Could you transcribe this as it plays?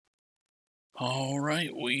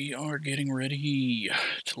Alright, we are getting ready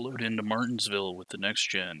to load into Martinsville with the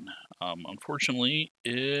NextGen. Unfortunately,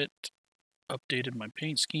 it updated my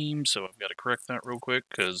paint scheme, so I've got to correct that real quick,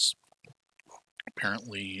 because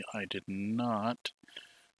apparently I did not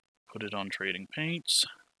put it on trading paints.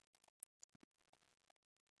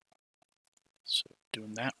 So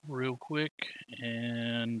doing that real quick,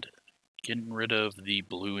 and getting rid of the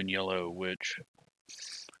blue and yellow, which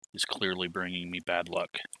is clearly bringing me bad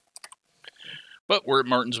luck. But we're at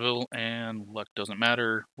Martinsville, and luck doesn't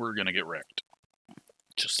matter. We're going to get wrecked.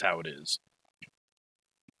 Just how it is.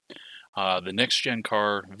 The next-gen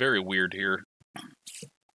car, very weird here.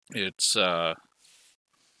 It's, I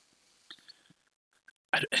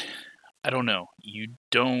don't know. You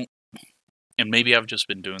don't, and maybe I've just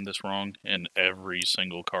been doing this wrong in every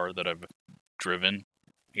single car that I've driven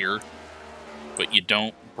here, but you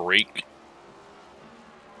don't brake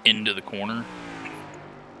into the corner.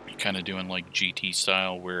 You're kind of doing like GT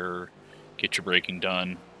style, where get your braking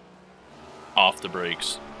done, off the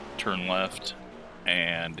brakes, turn left,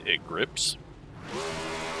 and it grips.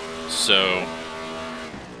 So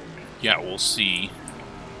yeah, we'll see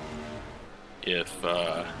if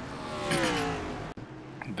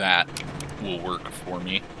that will work for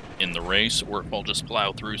me in the race, or if I'll just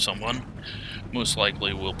plow through someone. Most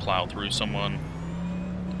likely we'll plow through someone,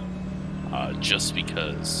 just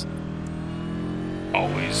because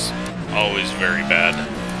always very bad.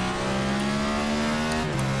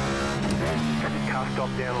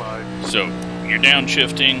 So you're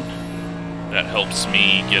downshifting, that helps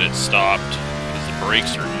me get it stopped, because the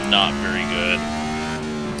brakes are not very good,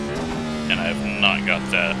 and I have not got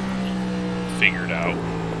that figured out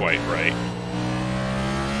quite right.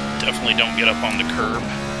 Definitely don't get up on the curb.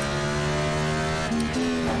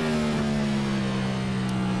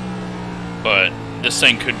 But this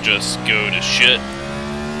thing could just go to shit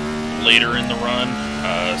later in the run.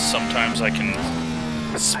 Sometimes I can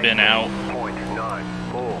spin out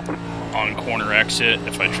on corner exit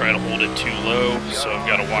if I try to hold it too low, so I've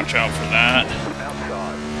got to watch out for that.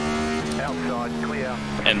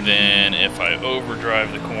 And then if I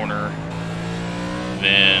overdrive the corner,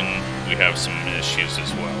 then we have some issues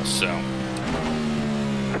as well. So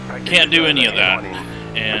can't do any of that,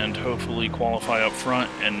 and hopefully qualify up front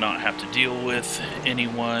and not have to deal with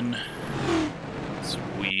anyone. So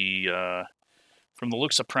we, from the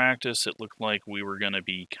looks of practice, it looked like we were going to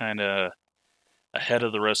be kind of ahead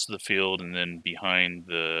of the rest of the field and then behind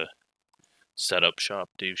the setup shop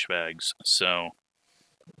douchebags. So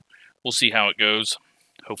we'll see how it goes.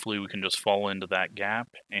 Hopefully we can just fall into that gap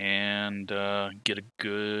and get a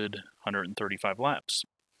good 135 laps.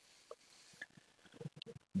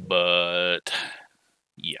 But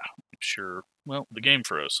yeah, I'm sure. Well, the game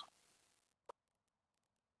froze,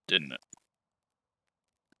 didn't it?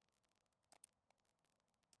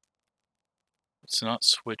 It's not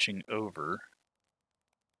switching over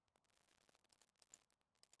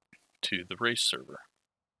to the race server.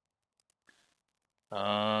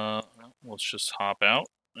 Let's just hop out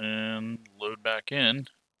and load back in.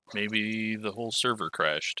 Maybe the whole server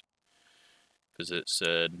crashed, because it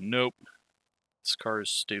said, nope, this car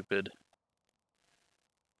is stupid.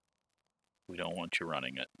 We don't want you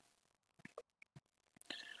running it.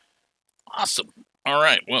 Awesome.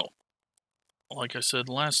 Alright, well, like I said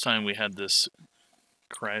last time we had this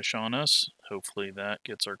crash on us. Hopefully that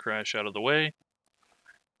gets our crash out of the way,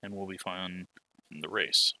 and we'll be fine in the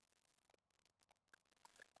race.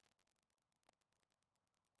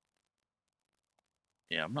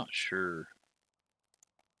 Yeah, I'm not sure.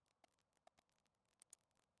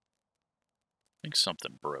 I think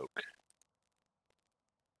something broke.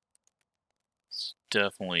 It's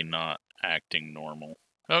definitely not acting normal.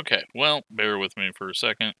 Okay, well, bear with me for a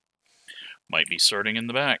second. Might be starting in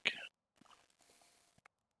the back.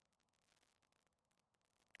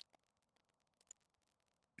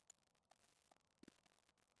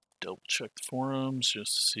 Double check the forums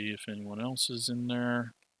just to see if anyone else is in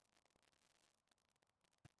there.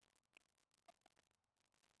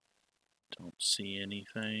 Don't see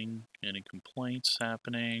anything, any complaints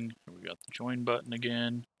happening. We got the join button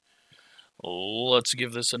again. Let's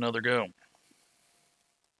give this another go.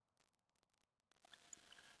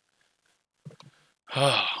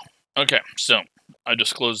 Okay, so I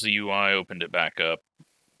just closed the UI, opened it back up.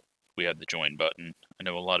 We had the join button. I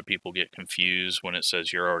know a lot of people get confused when it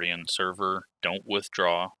says you're already in the server. Don't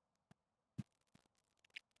withdraw.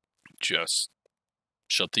 Just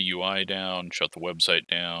shut the UI down, shut the website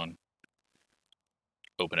down,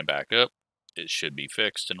 open it back up. It should be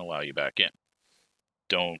fixed and allow you back in.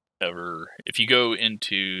 Don't ever, if you go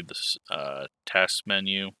into the task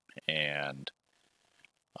menu and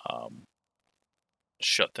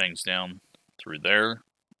shut things down through there,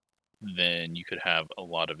 then you could have a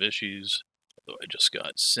lot of issues. Although I just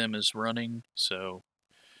got sim is running, so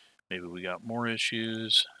maybe we got more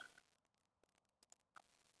issues.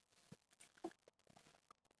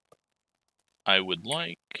 I would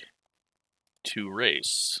like to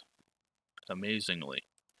race, amazingly,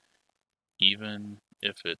 even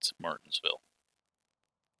if it's Martinsville,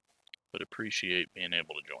 but appreciate being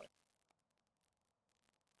able to join.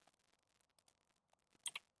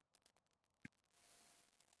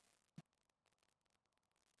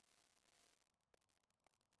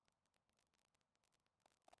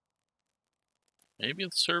 Maybe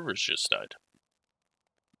the servers just died.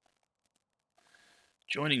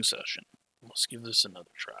 Joining session. Let's give this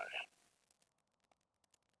another try.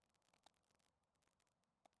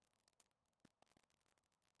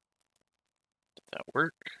 Did that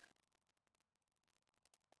work?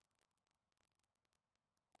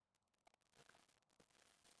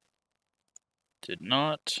 Did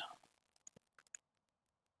not.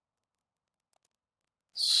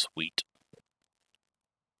 Sweet.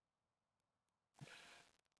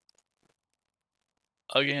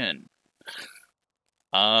 Again.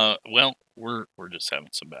 Well, we're just having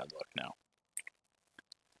some bad luck now.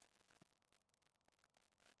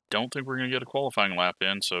 Don't think we're gonna get a qualifying lap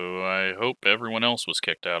in, so I hope everyone else was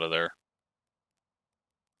kicked out of there.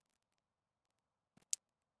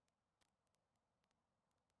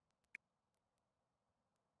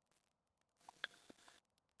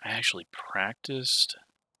 I actually practiced,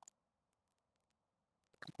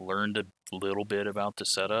 learned a little bit about the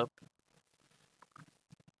setup.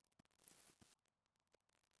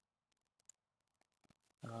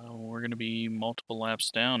 We're going to be multiple laps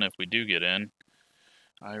down if we do get in.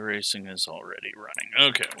 iRacing is already running.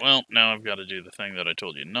 Okay, well, now I've got to do the thing that I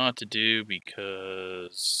told you not to do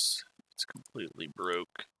because it's completely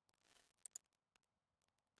broke.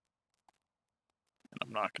 And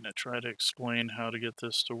I'm not going to try to explain how to get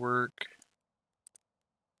this to work.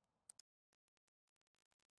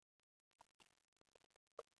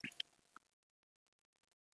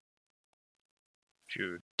 If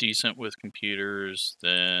you're decent with computers,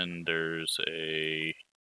 then there's a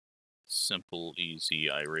simple, easy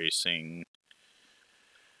iRacing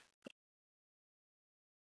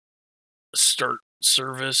start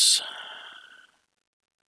service.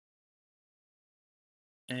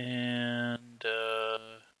 And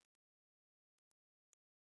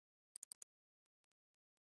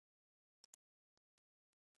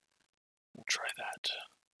we'll try that.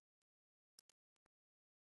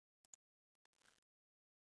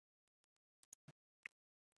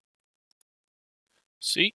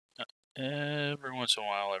 See? Every once in a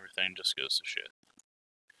while, everything just goes to shit.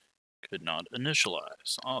 Could not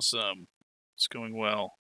initialize. Awesome. It's going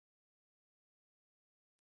well.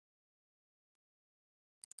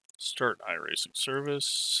 Start iRacing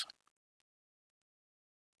service.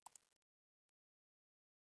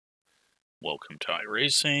 Welcome to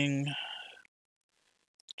iRacing.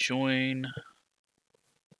 Join.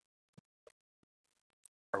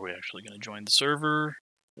 Are we actually going to join the server?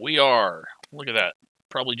 We are. Look at that.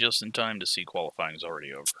 Probably just in time to see qualifying's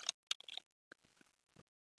already over.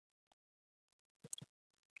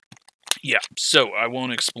 Yeah, so I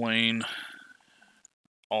won't explain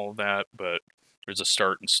all of that, but there's a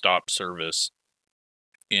start and stop service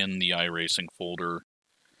in the iRacing folder.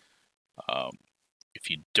 If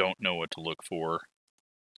you don't know what to look for,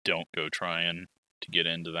 don't go trying to get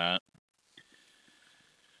into that.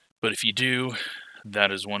 But if you do,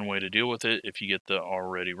 that is one way to deal with it if you get the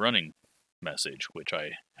already running message, which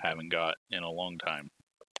I haven't got in a long time.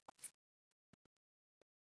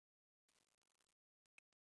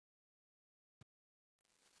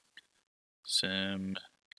 Sim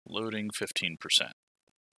loading 15%.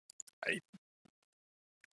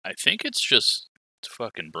 I think it's just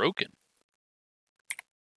fucking broken.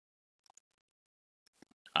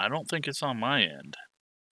 I don't think it's on my end.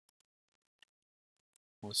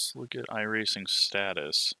 Let's look at iRacing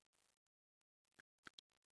status.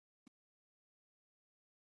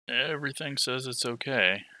 Everything says it's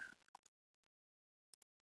okay.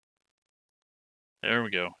 There we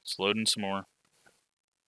go. It's loading some more.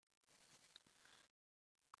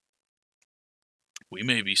 We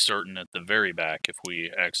may be starting at the very back if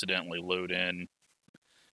we accidentally load in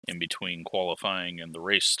between qualifying and the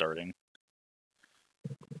race starting.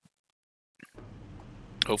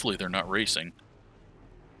 Hopefully they're not racing.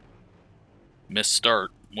 Missed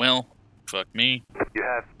start. Well, fuck me. You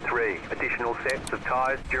have 3 additional sets of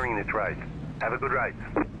tyres during this race. Have a good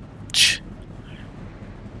race.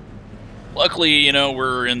 Luckily, you know,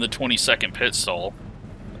 we're in the 20-second pit stall.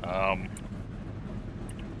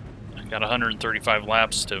 Got 135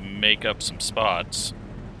 laps to make up some spots.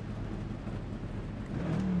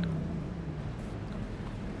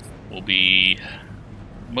 We'll be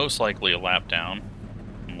most likely a lap down,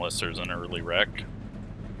 unless there's an early wreck.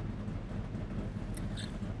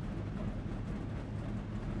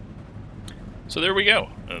 So there we go.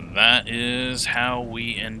 And that is how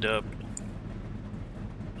we end up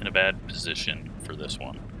in a bad position for this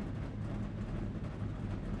one.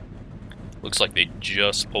 Looks like they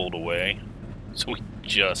just pulled away, so we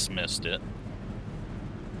just missed it.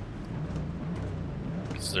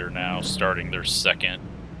 Because they're now starting their second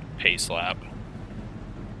pace lap.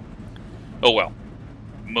 Oh well.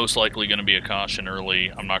 Most likely going to be a caution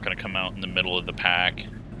early. I'm not going to come out in the middle of the pack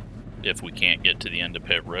if we can't get to the end of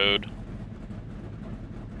pit road.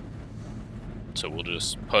 So we'll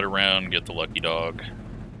just putt around, get the lucky dog.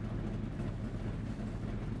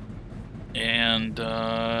 And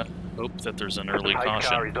hope that there's an early caution.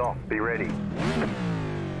 Car is off. Be ready.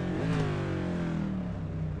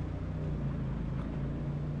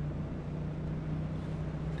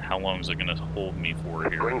 How long is it going to hold me for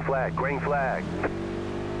here? Green flag, green flag.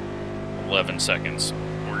 11 seconds.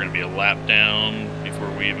 We're going to be a lap down before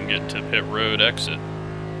we even get to pit road exit.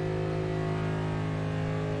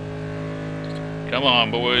 Come on,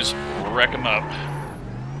 boys. Wreck them up.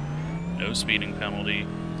 No speeding penalty.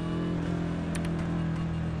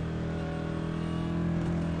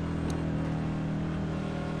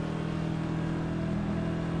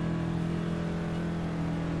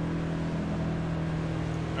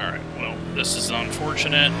 Alright, well, this is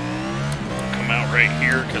unfortunate. We'll come out right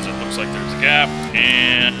here because it looks like there's a gap.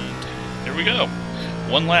 And here we go.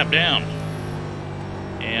 One lap down.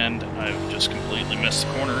 And I've just completely missed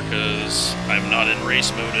the corner because I'm not in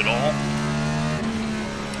race mode at all.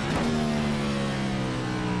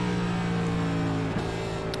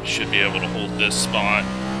 Should be able to hold this spot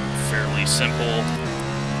fairly simple.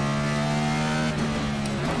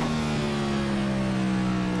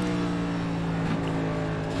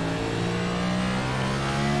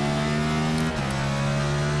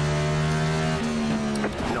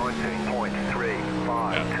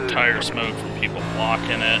 Tire smoke from people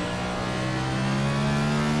blocking it.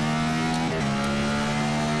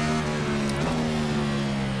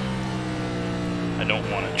 I don't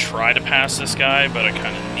want to try to pass this guy, but I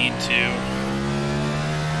kind of need to.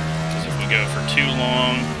 Because if we go for too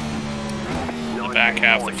long, the back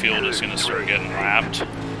half of the field is going to start getting lapped.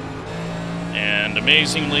 And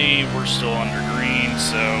amazingly, we're still under green,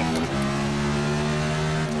 so...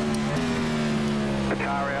 The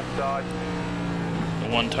car outside.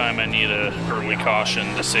 One time I need a early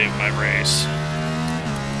caution to save my race.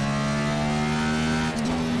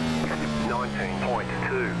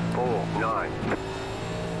 19.249.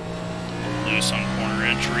 Loose on corner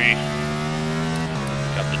entry.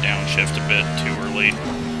 Got the downshift a bit too early.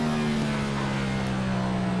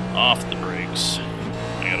 Off the brakes. I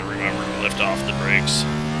gotta remember to lift off the brakes.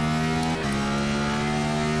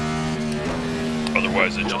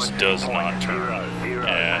 Otherwise it just does not turn.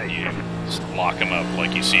 And you just lock them up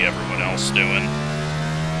like you see everyone else doing.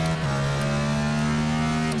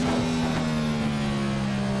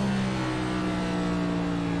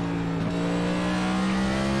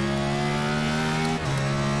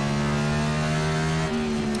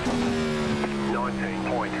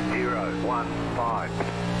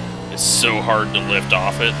 It's so hard to lift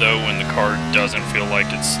off it though when the car doesn't feel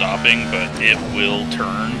like it's stopping, but it will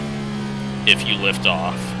turn if you lift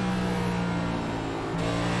off.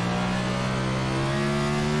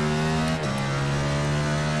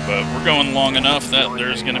 But we're going long enough that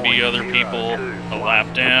there's going to be other people a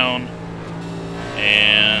lap down,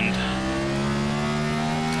 and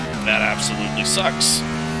that absolutely sucks.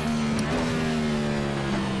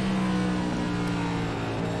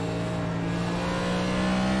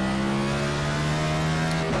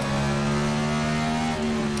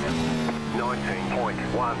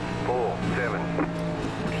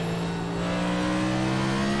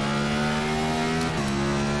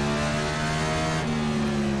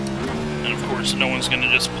 And of course, no one's going to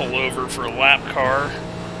just pull over for a lap car.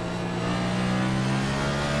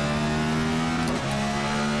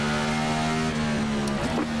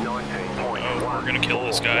 Oh, we're going to kill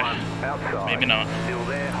this guy. Maybe not.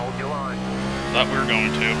 Thought we were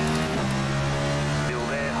going to.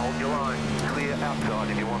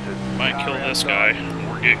 Might kill this guy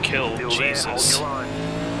or get killed. Jesus.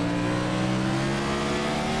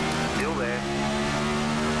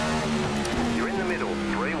 You're in the middle,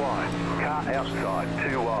 3 wide. Car outside,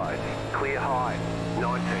 2 wide. Clear high,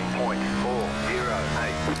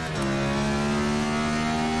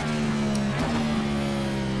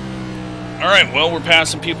 19.408. Alright, well, we're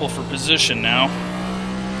passing people for position now.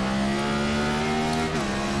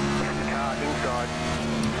 Car inside.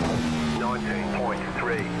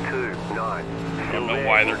 19.329. I don't know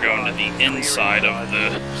why they're going to the inside of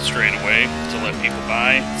the straightaway to let people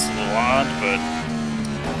by. It's a little odd, but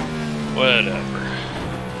whatever.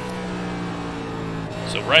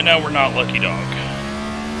 So right now we're not Lucky Dog.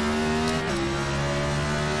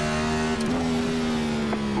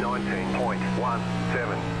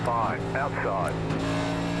 19.175 outside.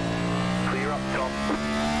 Clear up top.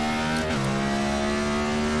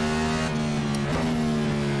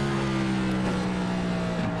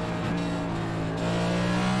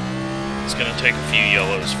 It's going to take a few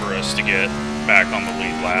yellows for us to get back on the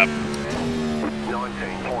lead lap.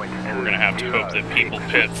 19.2. We're going to have to hope that people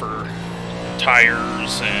pit for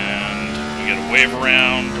tires and we get a wave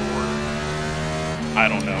around, or I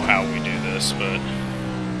don't know how we do this, but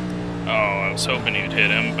oh, I was hoping he'd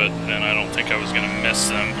hit him, but then I don't think I was going to miss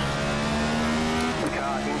them.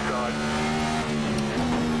 Car inside.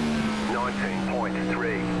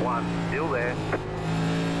 19.31. Still there.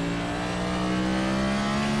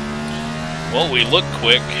 Well, we look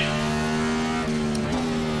quick.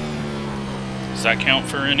 Does that count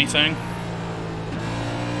for anything?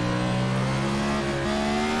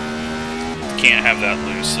 Can't have that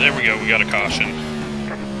loose. There we go, we got a caution.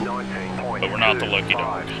 19.25. But we're not the Lucky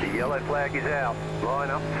Dog. The yellow flag is out.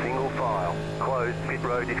 Line up, single file. Closed, pit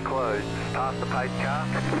road is closed. Pass the pace car.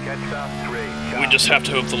 Catch start 3. We just have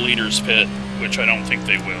to hope the leaders pit, which I don't think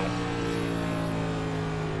they will.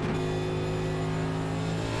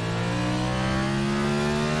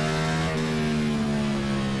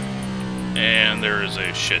 And there is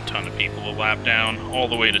a shit ton of people a lap down, all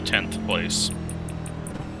the way to 10th place.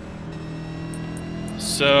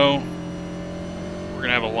 So, we're going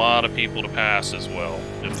to have a lot of people to pass as well,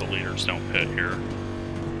 if the leaders don't pit here.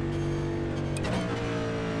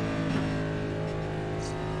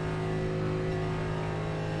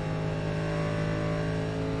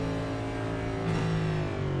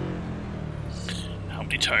 How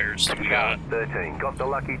many tires do we got? 13. Got the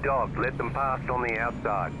Lucky Dog. Let them pass on the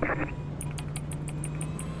outside.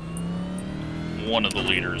 One of the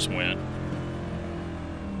leaders went.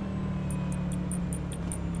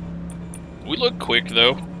 We look quick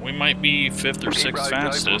though. We might be 5th or 6th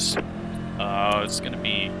fastest. It's going to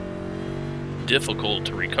be difficult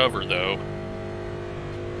to recover though.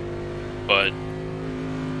 But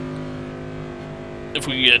if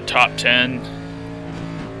we get top 10,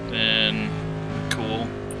 then cool.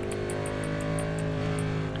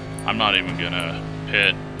 I'm not even going to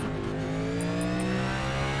pit.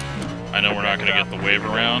 I know we're not going to get the wave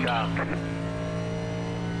around,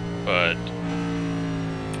 but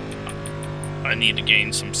I need to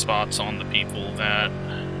gain some spots on the people that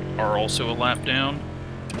are also a lap down.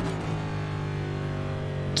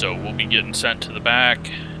 So we'll be getting sent to the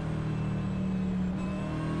back.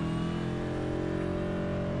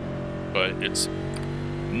 But it's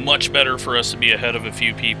much better for us to be ahead of a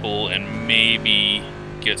few people and maybe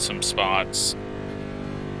get some spots.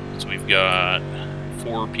 So we've got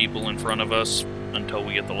 4 people in front of us until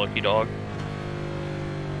we get the Lucky Dog.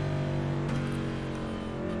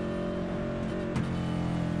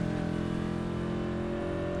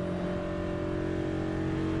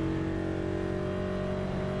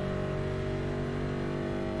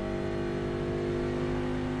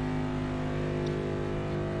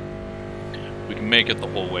 We can make it the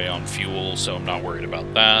whole way on fuel, so I'm not worried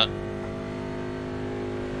about that.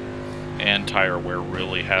 And tire wear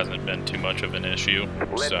really hasn't been too much of an issue,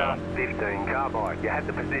 so 15 carbide. You had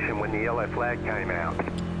the position when the yellow flag came out.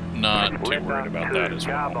 not too worried about that as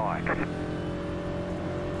well. Carbide.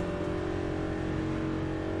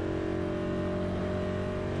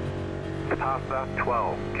 Pasta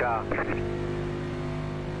 12 car.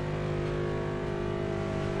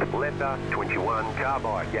 Letter 21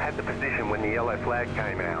 carbide. You had the position when the yellow flag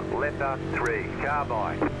came out. Letter 3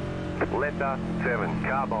 carbide. Letter 7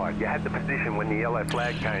 carbide. You had the position when the yellow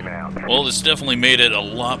flag came out. Well, this definitely made it a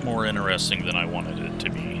lot more interesting than I wanted it to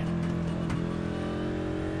be.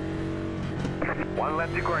 1 lap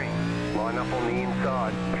to green. Line up on the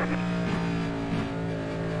inside.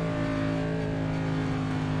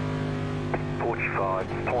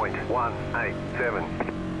 .187.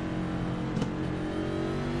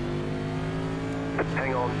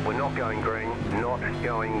 Hang on, we're not going green, not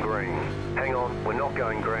going green. Hang on, we're not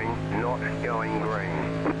going green, not going green.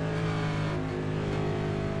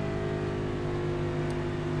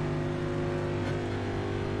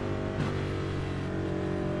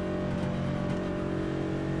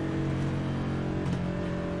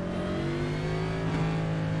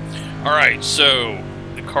 Alright, so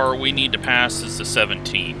the car we need to pass is the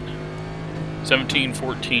 17. 17,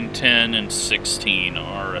 14, 10, and 16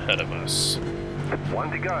 are ahead of us. One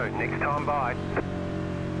to go, next time by.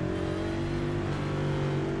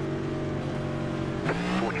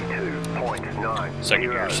 42.9.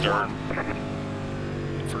 Second gear start.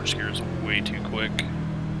 The first gear is way too quick.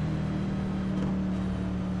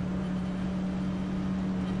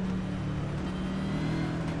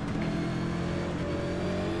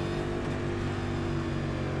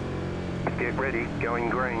 Get ready, going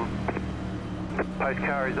green. Post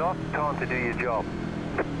car is off, time to do your job.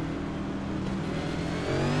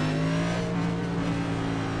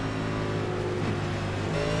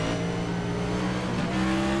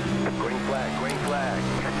 Green flag, green flag.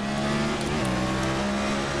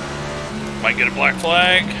 Might get a black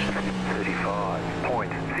flag.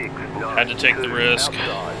 35.69. Had to take the risk.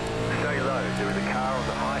 Outside. Stay low, there is a car on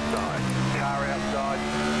the high side. Car outside,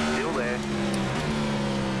 still there.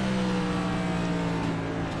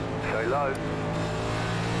 Stay low.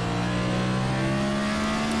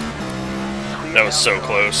 That was so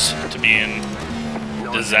close to being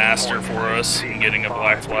disaster for us and getting a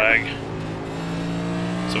black flag.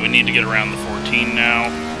 So we need to get around the 14 now.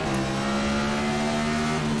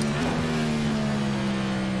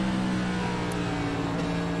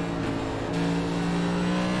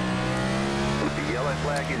 The yellow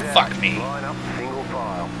flag is out. Fuck me. Line up single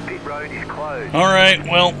file. Pit road is closed. Alright,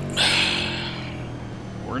 well,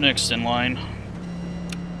 we're next in line.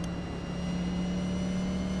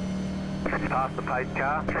 Past the pace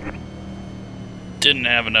car. Didn't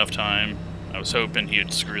have enough time. I was hoping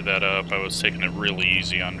he'd screw that up. I was taking it really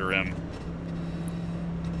easy under him.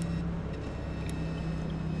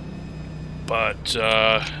 But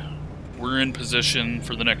we're in position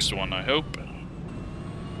for the next one, I hope.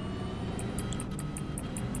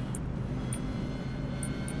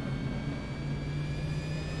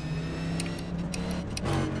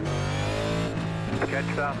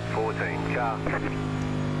 Catch up, 14 car.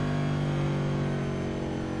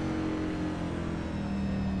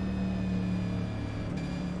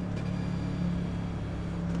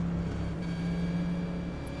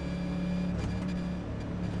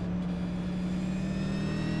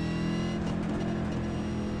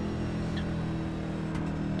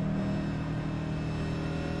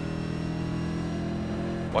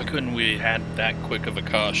 Why couldn't we had that quick of a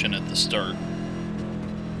caution at the start?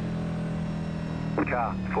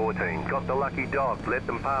 Car 14 got the lucky dog. Let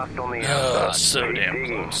them pass on the outside. So Keep damn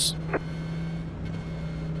digging. close.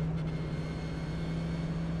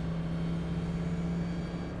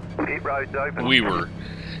 Pit road's open. We were,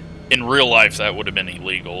 in real life, that would have been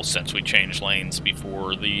illegal since we changed lanes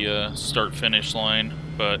before the start-finish line,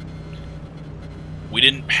 but we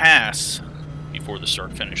didn't pass before the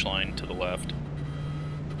start-finish line to the left.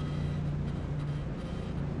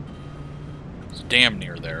 It's damn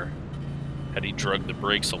near there. Had he drugged the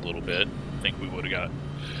brakes a little bit, I think we would have got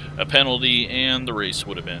a penalty and the race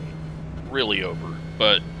would have been really over.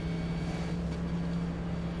 But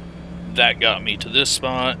that got me to this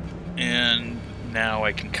spot, and now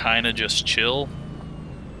I can kind of just chill,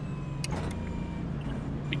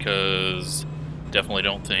 because definitely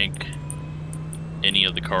don't think any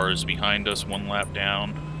of the cars behind us one lap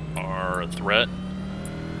down are a threat.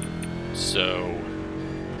 So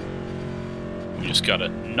we just gotta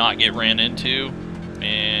not get ran into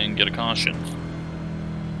and get a caution.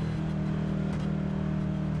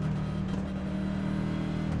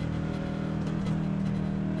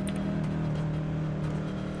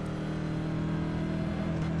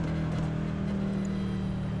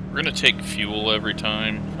 We're gonna take fuel every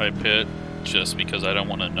time I pit, just because I don't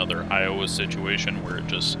want another Iowa situation where it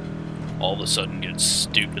just all of a sudden gets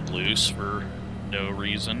stupid loose for no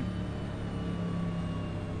reason.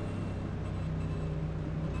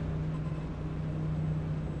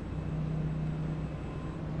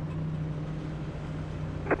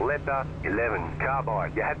 Letter 11, car by.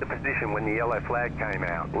 You had the position when the yellow flag came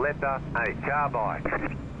out. Letter 8, car by.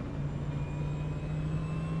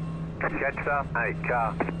 Catch up, 8,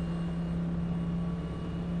 car.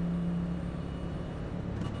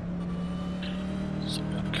 So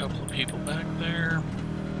got a couple of people back there.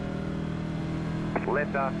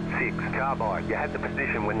 Letter 6, car by. You had the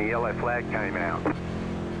position when the yellow flag came out.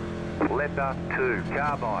 Letter 2,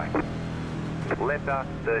 car by. Letter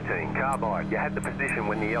 13, car by. You had the position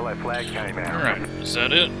when the yellow flag came out. Alright, is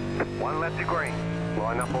that it? One lap to green.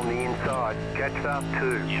 Line up on the inside. Catch up,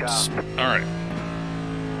 2, Yes. sharp. Alright.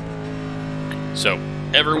 So,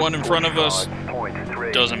 everyone in front of us,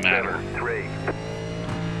 45.3, doesn't matter. 3.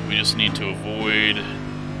 We just need to avoid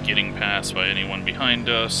getting passed by anyone behind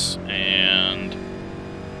us, and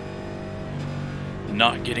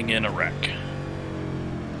not getting in a wreck.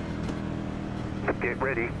 Get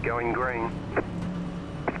ready, going green.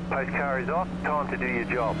 Post car is off, time to do your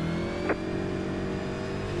job.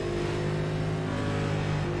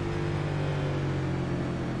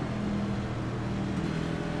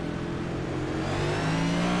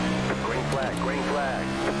 Green flag, green flag.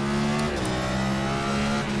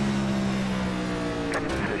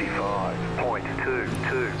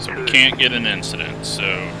 35.222. So we can't get an incident, so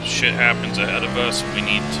shit happens ahead of us, we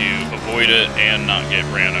need to avoid it and not get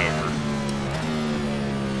ran over.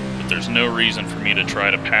 But there's no reason for me to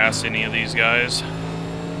try to pass any of these guys.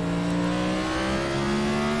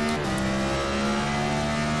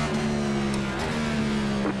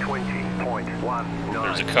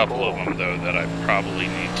 There's a couple of them, though, that I probably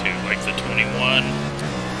need to, like the 21.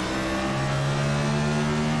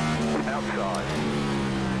 Outside.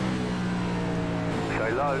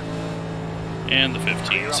 Stay low. And the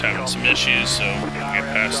 15 is having some issues, so we'll get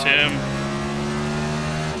past him.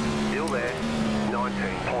 Still there.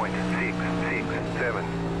 19.667.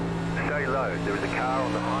 Stay low. There is a car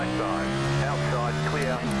on the high side. Outside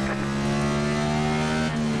clear.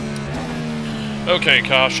 Okay,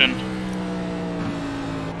 caution.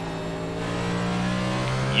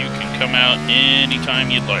 You can come out anytime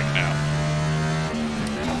you'd like now.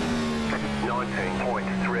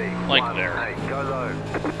 19.3. Like there. Go low.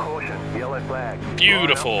 Caution. Yellow flag.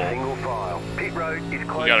 Beautiful. Single file. Pit road is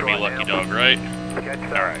closed. We gotta be right lucky now. dog, right?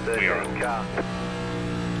 Alright, we are. Car.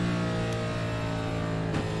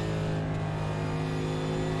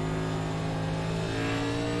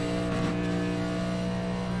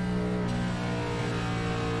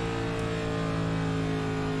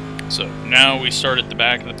 So now we start at the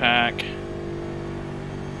back of the pack.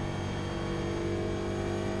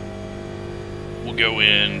 We'll go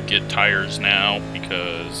in, get tires now,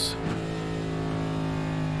 because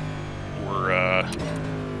we're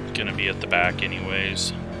gonna be at the back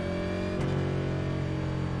anyways.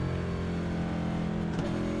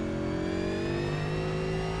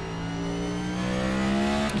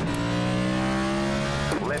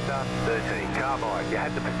 Letter 13, carbide. You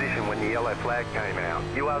had the position when the yellow flag came out.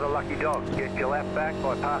 You are the lucky dog. Get your lap back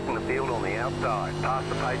by passing the field on the outside. Pass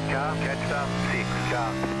the pace car, catch up, 6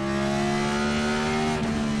 car.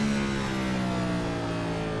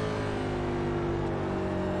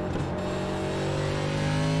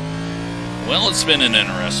 Well, it's been an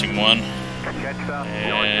interesting one. Catch up, And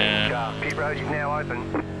 19 car. Pit road is now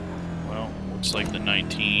open. well, looks like the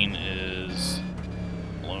 19 is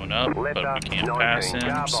blown up, but Letter we can't pass 19,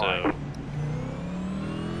 him, so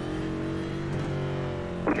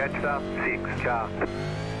catch up, 6 car.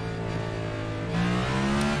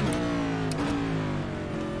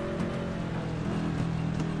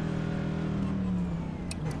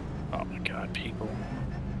 oh my god, people.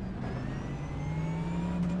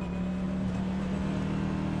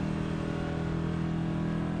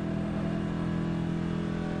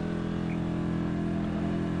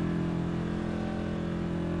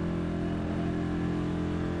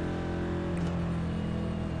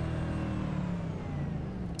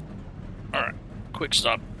 Alright, quick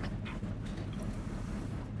stop.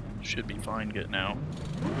 Should be fine getting out.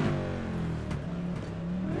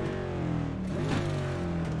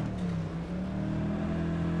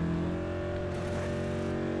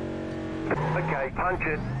 Okay, punch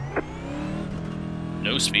it.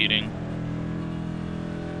 No speeding.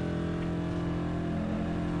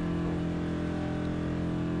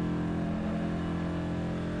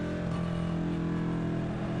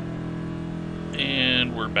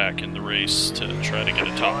 And we're back in the race to try to get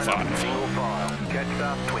a top 5. Single file. Catch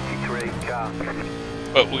up, 23 car.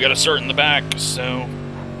 But we gotta start in the back, so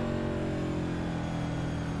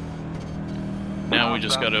now we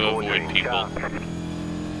just gotta avoid people.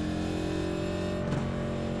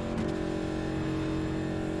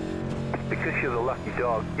 Because you're the lucky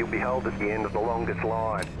dog, you'll be held at the end of the longest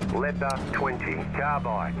line. Letter 20,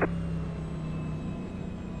 carbide.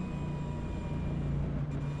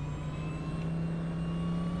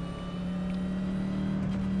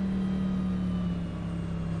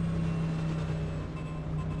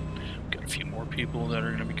 Got a few more people that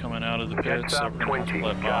are gonna be coming out of the pits, Catch so up, we're gonna have 20 to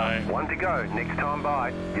let car. by. 1 to go. Next time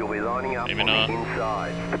by, you'll be lining up Maybe on not. the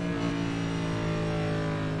inside.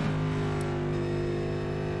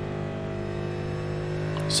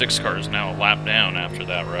 Six cars now a lap down after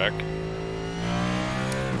that wreck.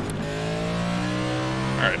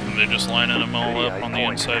 Alright, and they're just lining them all up on the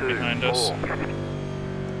inside behind us.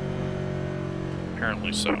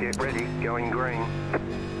 Apparently so. Get ready, going green.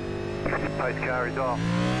 Post car is off.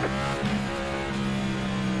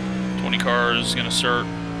 20 cars gonna start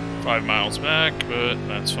 5 miles back, but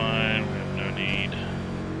that's fine. We have no we need?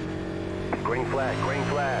 Green flag, green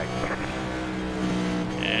flag.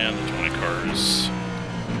 And the 20 cars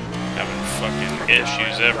having fucking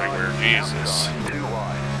issues everywhere, Jesus. Outside, too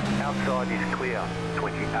wide. Outside is clear.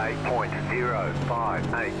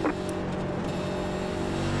 28.058.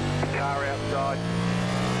 Car outside.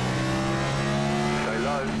 So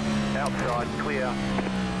low. Outside clear.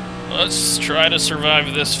 Let's try to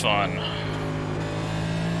survive this fun.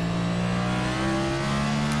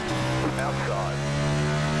 Outside.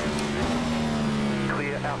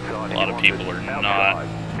 Clear outside. A lot of people are not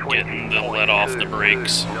getting the let off the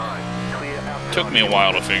brakes. Took me a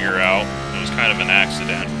while to figure out. It was kind of an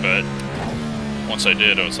accident, but once I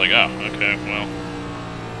did, I was like, oh, okay, well,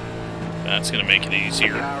 that's going to make it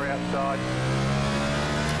easier. Car outside.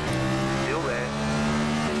 Still there.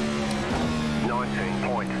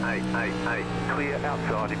 19.888. Clear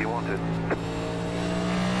outside if you want it.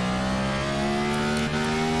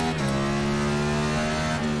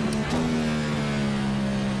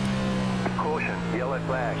 Caution, yellow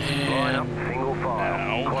flag. Line up, single file.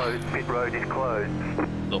 Now, Closed, pit road is closed.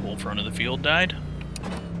 the whole front of the field died.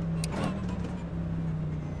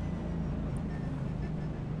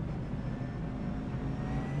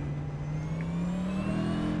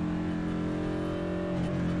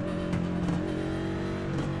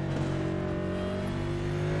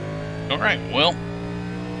 Alright, well,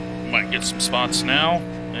 might get some spots now,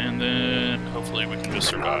 and then hopefully we can just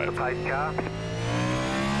survive. The pace car.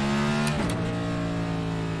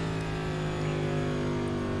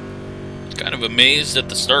 Kind of amazed at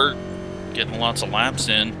the start, getting lots of laps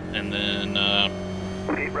in, and then,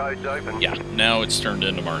 Pit road's open. yeah, now it's turned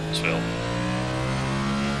into Martinsville.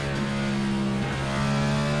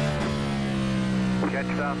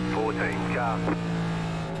 Catch up, 14 car.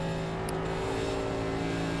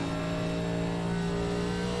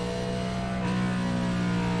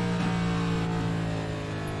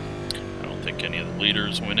 I don't think any of the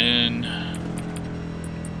leaders went in.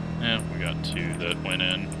 Yeah, we got 2 that went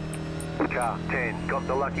in. Car 10, got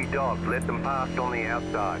the lucky dog. Let them pass on the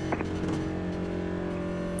outside.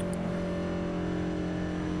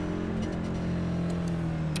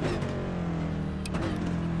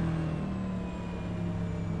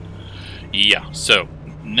 Yeah, so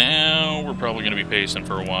now we're probably going to be pacing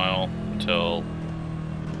for a while until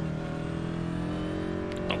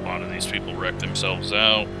a lot of these people wreck themselves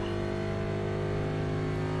out.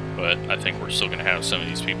 But I think we're still going to have some of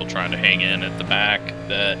these people trying to hang in at the back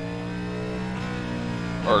that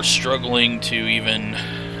are struggling to even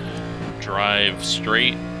drive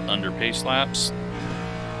straight under pace laps.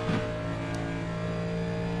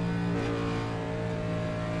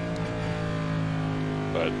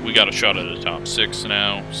 But we got a shot at the top 6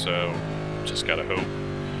 now, so just gotta hope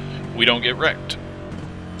we don't get wrecked.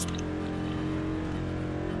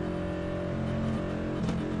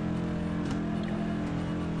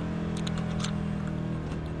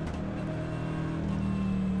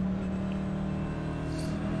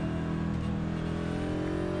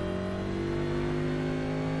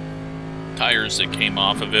 Tires that came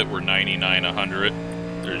off of it were 99, 100.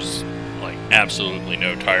 There's like absolutely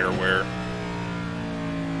no tire wear.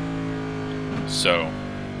 So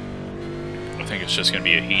I think it's just going to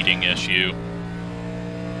be a heating issue.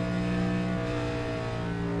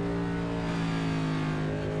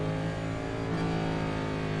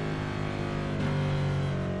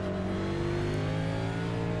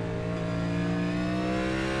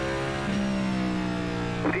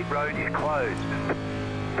 Pit road is closed.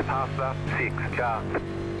 Pass up 6 car.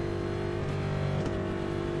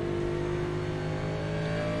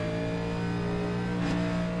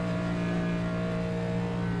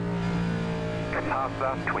 Pass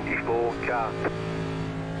up 24 car.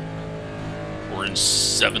 We're in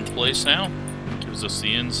 7th place now. Gives us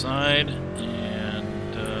the inside,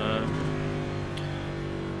 and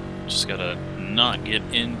just gotta not get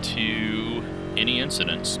into any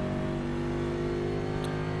incidents.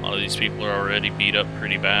 A lot of these people are already beat up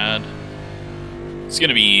pretty bad. It's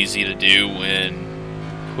gonna be easy to do when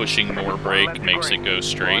pushing more brake makes it go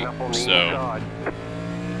straight, so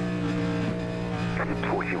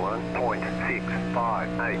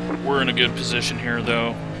 41.658. we're in a good position here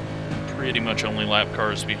though. Pretty much only lap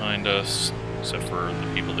cars behind us, except for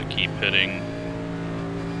the people that keep pitting.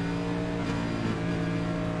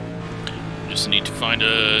 Just need to find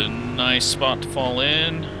a nice spot to fall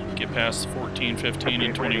in, get past 14, 15,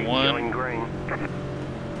 and 21, and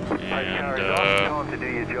time to do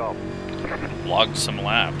your job. log some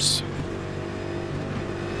laps.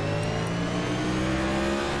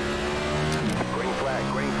 Green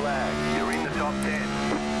flag, you're in the top 10.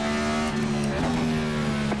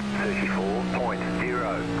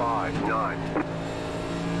 34.059.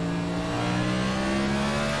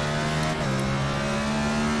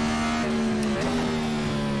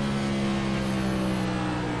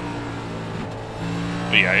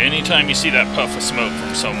 But yeah, anytime you see that puff of smoke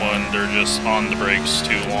from someone, they're just on the brakes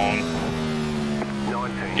too long.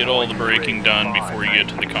 Get all the braking done before you get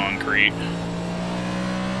to the concrete.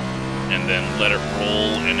 And then let it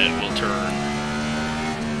roll and it will turn.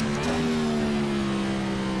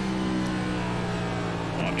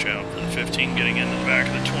 Watch out for the 15 getting into the back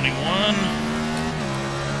of the 21.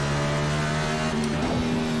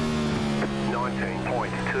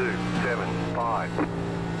 19.275.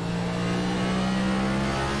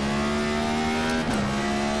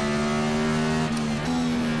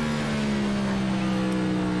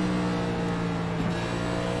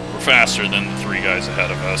 Faster than the 3 guys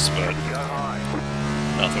ahead of us, but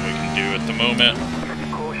nothing we can do at the moment.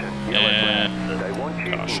 And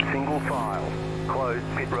caution.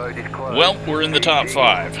 Well, we're in the top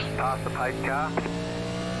 5.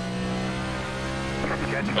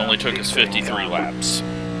 It only took us 53 laps.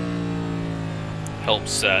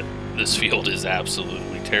 Helps that this field is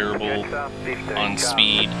absolutely terrible on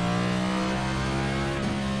speed.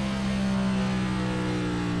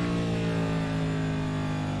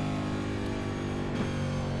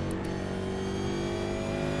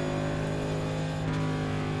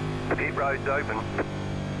 Pit road's open.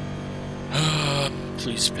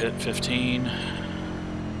 Please pit 15.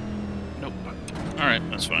 Nope. Alright,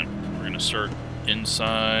 that's fine. We're gonna start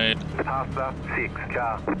inside. Past the 6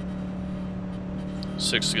 car.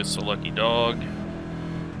 6 gets the lucky dog.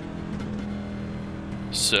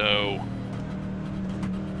 So...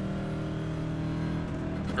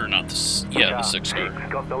 Or not the... Yeah, the 6 car.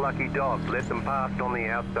 Got the lucky dog. Let them pass on the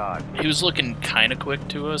outside. He was looking kind of quick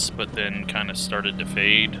to us, but then kind of started to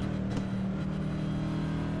fade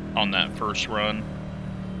on that first run.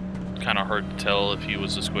 Kind of hard to tell if he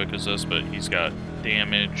was as quick as us, but he's got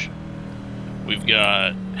damage. We've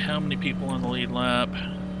got how many people in the lead lap?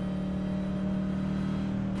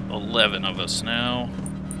 11 of us now.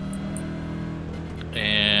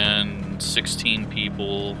 And 16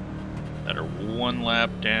 people that are 1 lap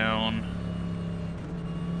down.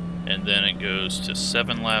 And then it goes to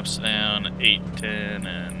 7 laps down, 8, 10,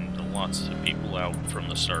 and lots of people out from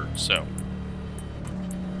the start. So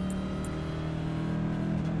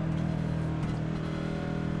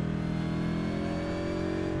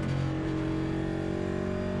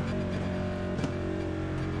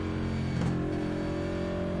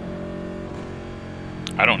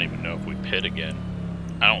I don't even know if we pit again.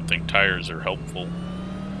 I don't think tires are helpful.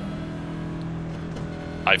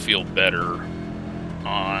 I feel better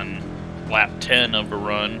on lap 10 of a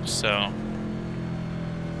run, so.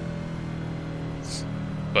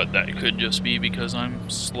 But that could just be because I'm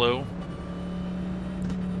slow.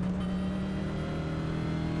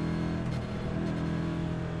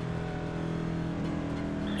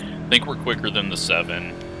 I think we're quicker than the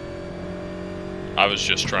 7. I was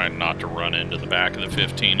just trying not to run into the back of the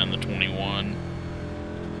 15 and the 21.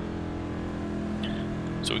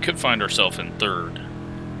 So we could find ourselves in 3rd.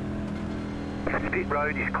 Pit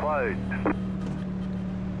road is closed.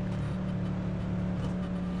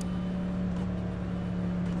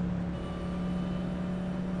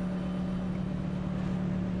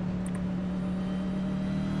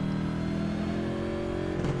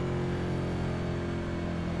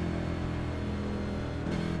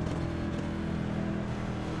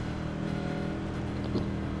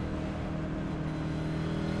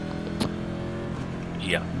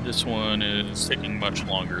 Yeah, this one is taking much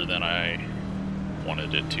longer than I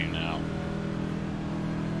wanted it to now.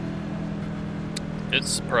 It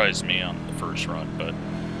surprised me on the first run, but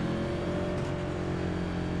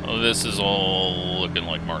this is all looking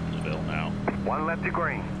like Martinsville now. 1 lap to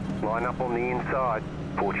green. Line up on the inside.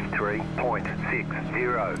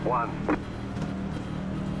 43.601.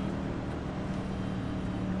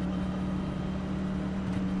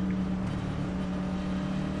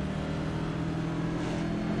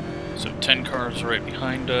 So 10 cars right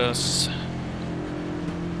behind us.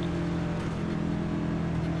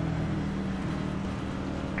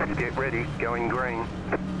 Get ready, going green.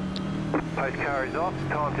 Post car is off,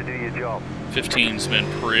 time to do your job. 15's been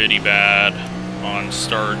pretty bad on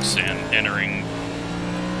starts and entering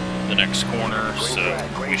the next corner, so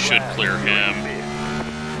we should clear him.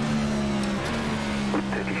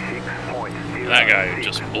 That guy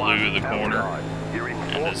just blew the corner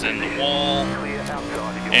and is in the wall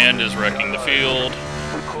and is wrecking the field,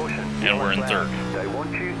 and we're in 3rd. They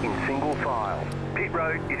want you in single file. Pit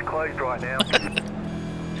road is closed right now.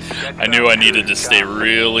 I knew I needed to stay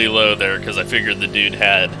really low there because I figured the dude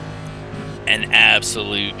had an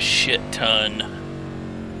absolute shit ton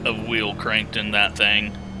of wheel cranked in that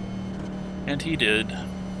thing. And he did.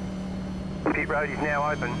 Pit road is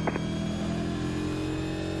now open.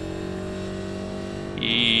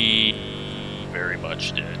 He very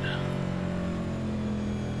much did.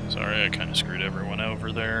 Sorry, I kind of screwed everyone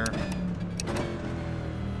over there.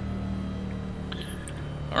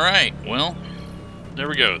 Alright, well, there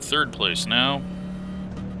we go. 3rd place now.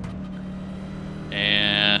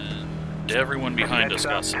 And everyone behind us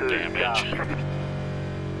got some damage.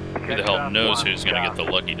 Who the hell knows who's going to get the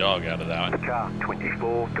lucky dog out of that? Car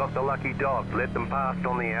 24 got the lucky dog. Let them past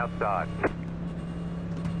on the outside.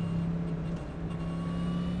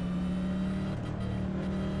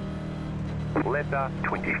 Letter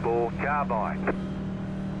 24 carbide.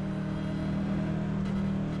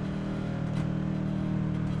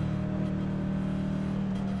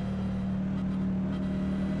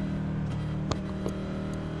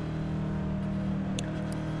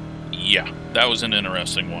 Yeah, that was an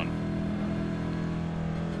interesting one.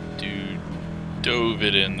 Dude dove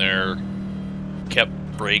it in there, kept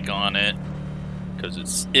brake on it,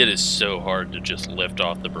 because it is so hard to just lift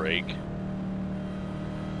off the brake.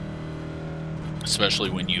 Especially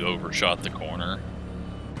when you overshot the corner,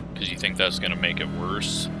 because you think that's going to make it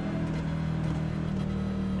worse.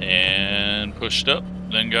 And pushed up,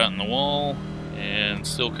 then got in the wall, and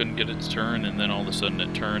still couldn't get it to turn, and then all of a sudden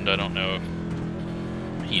it turned. I don't know if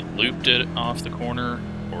he looped it off the corner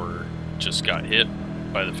or just got hit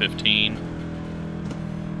by the 15.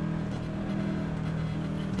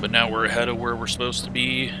 But now we're ahead of where we're supposed to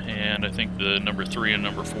be, and I think the number 3 and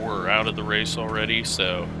number 4 are out of the race already,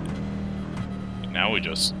 so now we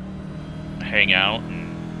just hang out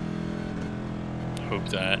and hope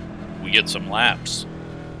that we get some laps.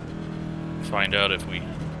 Find out if we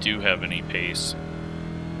do have any pace.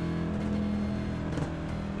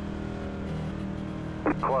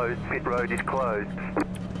 Closed. Pit road is closed.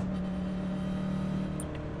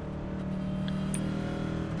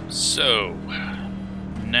 So,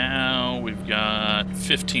 now we've got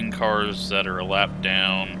 15 cars that are a lap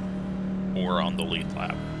down or on the lead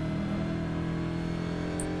lap.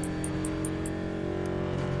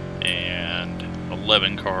 And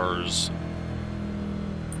 11 cars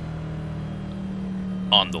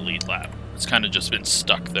on the lead lap. It's kind of just been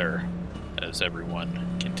stuck there as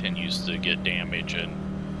everyone continues to get damage and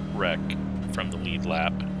wreck from the lead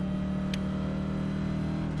lap.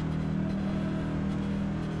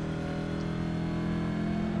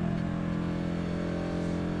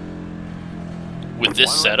 With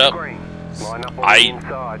this setup,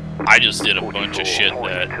 I just did a bunch of shit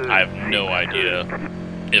that I have no idea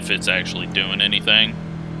if it's actually doing anything.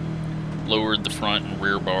 Lowered the front and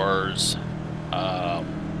rear bars.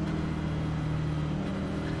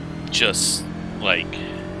 Just like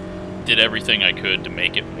did everything I could to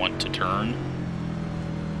make it want to turn.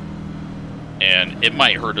 And it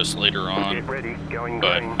might hurt us later on,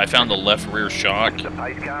 but I found the left rear shock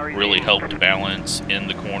really helped balance in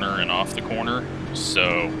the corner and off the corner,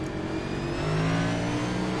 so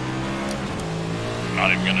I'm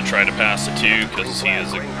not even going to try to pass the 2 because he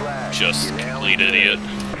is a just complete idiot.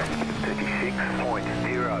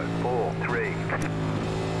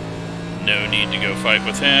 36.043. No need to go fight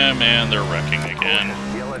with him, and they're wrecking again.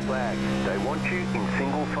 Yellow flag. They want you in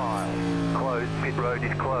single file. Closed. Pit road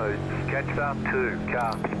is closed. Catch up 2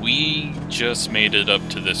 car. We just made it up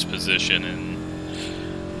to this position in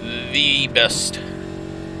the best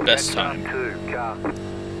time. 2 car.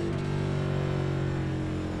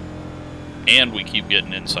 And we keep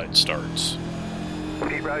getting inside starts,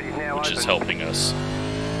 Pit road is now which open. is helping us.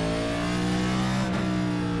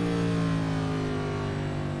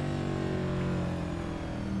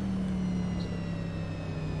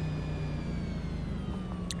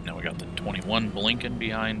 Now we got the 21 blinking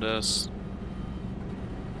behind us.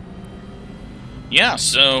 Yeah,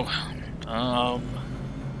 so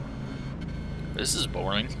this is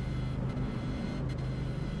boring.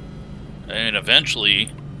 And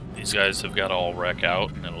eventually these guys have got to all wreck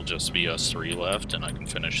out, and it'll just be us 3 left, and I can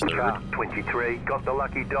finish 3rd. Car 23 got the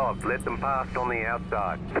lucky dog. Let them past on the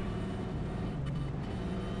outside.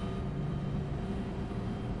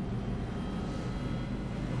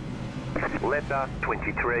 Letter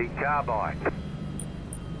 23 carbide.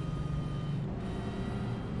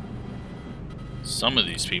 Some of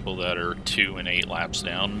these people that are 2 and 8 laps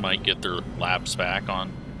down might get their laps back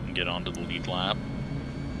on and get onto the lead lap.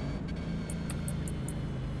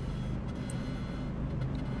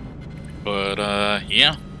 But,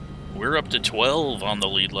 yeah, we're up to 12 on the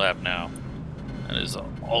lead lap now. That is an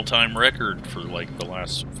all-time record for, like, the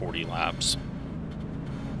last 40 laps.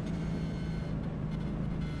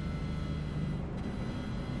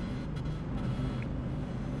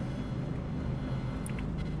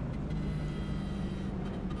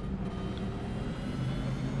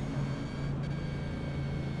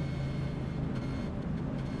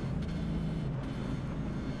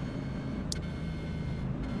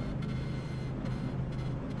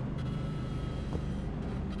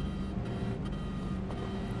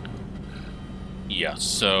 Yeah,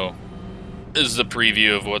 so this is a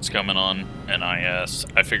preview of what's coming on NIS.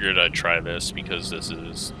 I figured I'd try this because this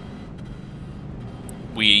is...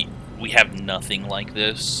 We have nothing like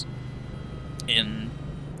this in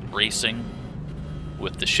racing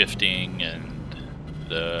with the shifting and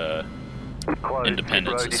the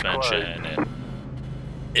independent suspension, and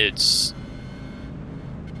it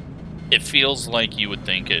feels like you would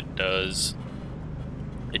think it does.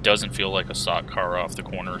 It doesn't feel like a stock car off the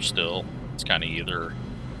corner still. It's kind of either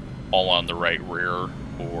all on the right rear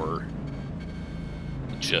or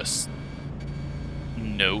just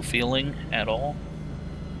no feeling at all.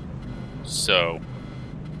 So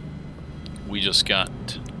we just got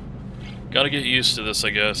to get used to this, I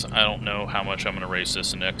guess. I don't know how much I'm going to race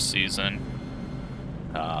this next season.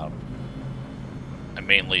 I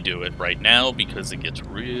mainly do it right now because it gets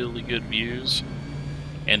really good views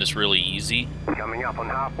and it's really easy. Coming up on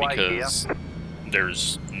halfway because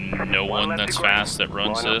there's no one that's fast that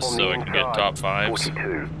runs this, so it can get top 5s.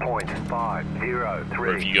 42.503.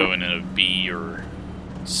 Or if you go in a B or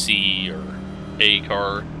C or A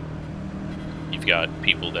car, you've got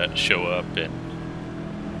people that show up and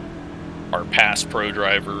are past pro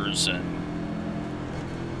drivers and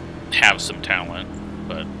have some talent.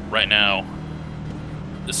 But right now,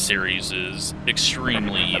 the series is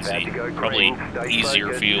extremely easy. Probably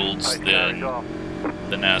easier fields than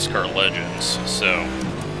the NASCAR Legends. So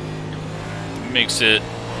it makes it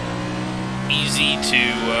easy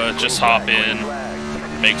to just hop in,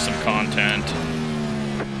 make some content,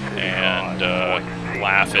 and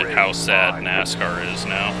laugh at how sad NASCAR is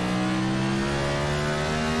now.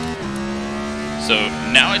 So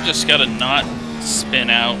now I just gotta not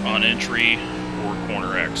spin out on entry or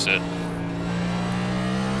corner exit.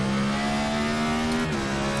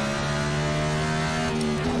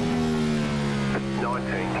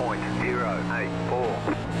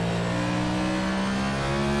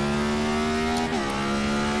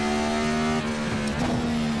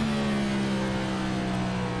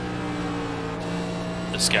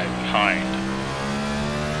 This guy behind,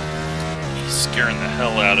 he's scaring the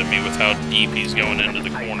hell out of me with how deep he's going into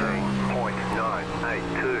the corner.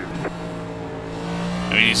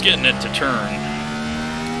 I mean, he's getting it to turn,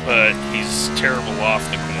 but he's terrible off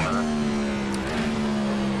the corner.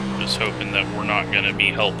 Just hoping that we're not going to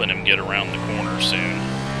be helping him get around the corner soon.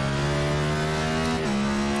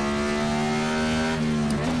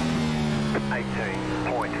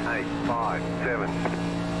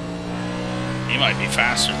 He might be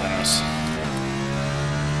faster than us.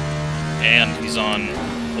 And he's on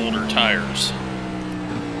older tires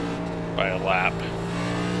by a lap.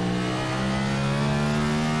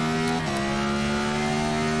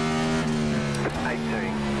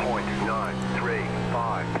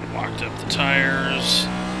 Locked up the tires.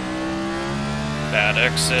 Bad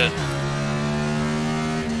exit.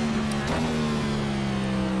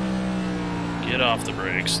 Get off the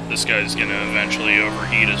brakes. This guy's gonna eventually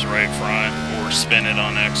overheat his right front or spin it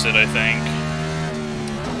on exit, I think.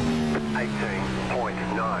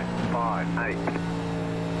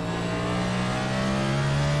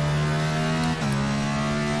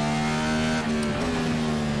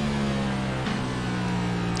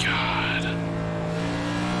 God.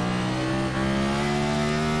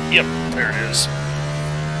 Yep, there it is. I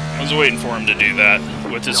was waiting for him to do that.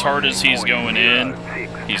 With as hard as he's going in,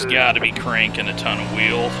 he's got to be cranking a ton of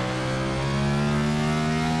wheel.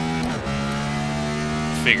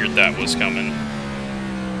 Figured that was coming.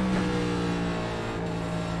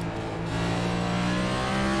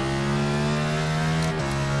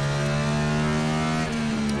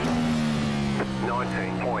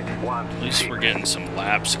 At least we're getting some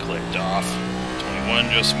laps clicked off.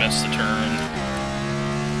 21 just missed the turn.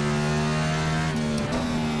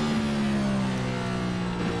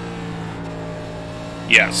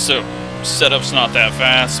 Yeah, so setup's not that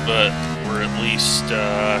fast, but we're at least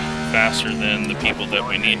faster than the people that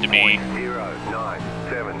we need to be.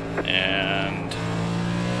 And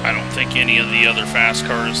I don't think any of the other fast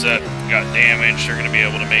cars that got damaged are going to be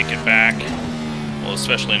able to make it back. Well,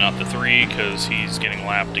 especially not the 3, because he's getting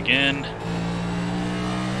lapped again.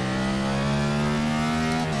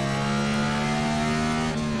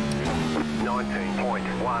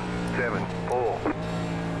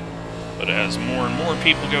 But as more and more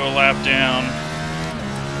people go a lap down,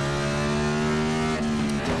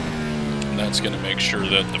 that's going to make sure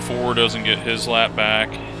that the 4 doesn't get his lap back,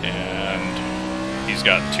 and he's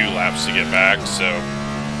got 2 laps to get back, so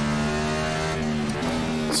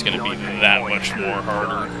it's going to be that much more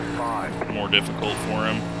harder, more difficult for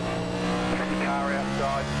him.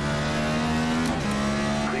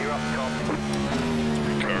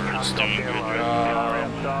 Cars doing a good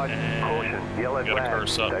job. outside. And Caution, yellow got a car flag.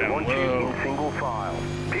 stop They down want you low. in single file.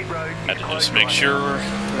 Pit road Had is to closed just make right sure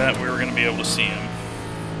that we were going to be able to see him.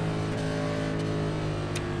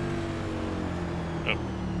 Oh,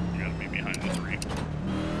 you got to be behind the 3. now.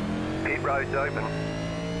 Pit road's open.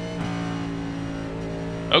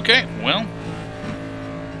 Okay, well.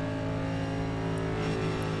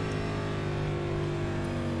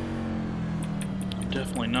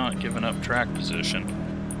 Definitely not giving up track position.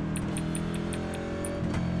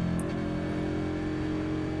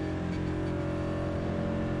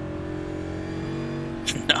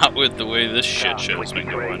 Not with the way this shit show's been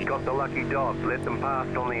going. Got the lucky dog. Let them pass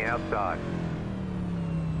on the outside.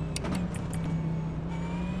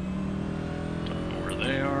 Don't know where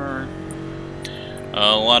they are.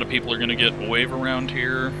 A lot of people are going to get a wave around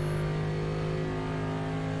here.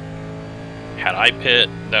 Had I pit,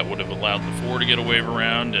 that would have allowed the 4 to get a wave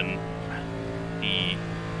around, and he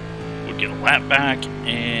would get a lap back,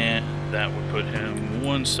 and that would put him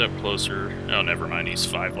 1 step closer. Oh, never mind, he's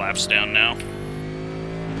 5 laps down now.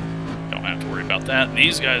 Don't have to worry about that.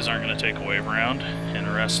 These guys aren't going to take a wave around.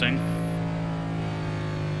 Interesting.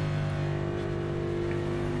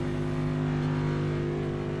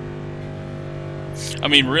 I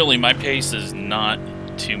mean, really, my pace is not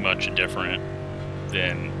too much different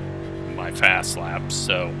than my fast laps,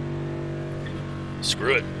 so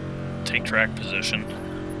screw it. Take track position.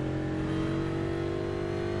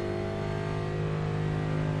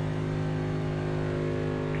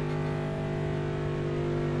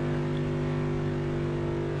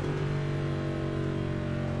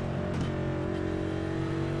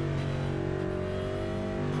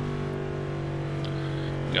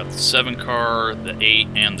 We got the 7 car, the 8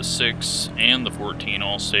 and the 6 and the 14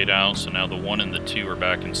 all stayed out, so now the 1 and the 2 are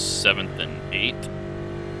back in 7th and 8th,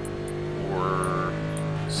 or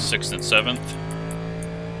 6th and 7th.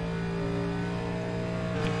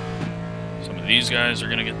 Some of these guys are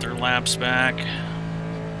going to get their laps back.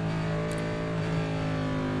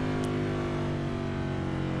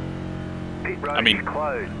 Pit road I mean, is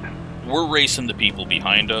closed. We're racing the people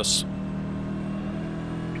behind us,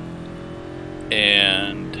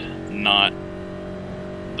 and not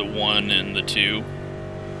the 1 and the 2.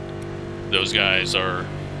 Those guys are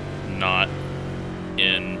not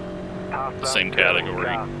in Pass the same that category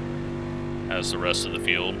car. as the rest of the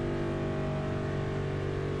field.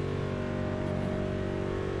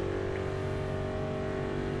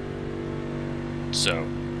 So,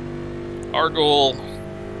 our goal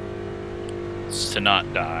is to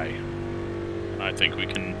not die. I think we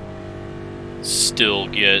can still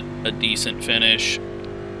get a decent finish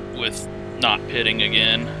with not pitting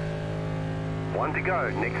again. 1 to go.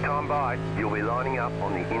 Next time by, you'll be lining up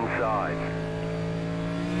on the inside.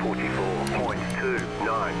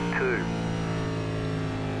 44.292.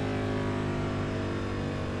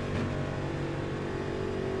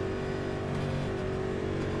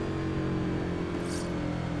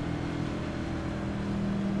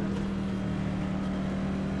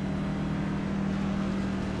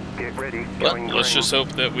 Get ready. But Going let's green. just hope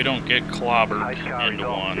that we don't get clobbered Pace car is into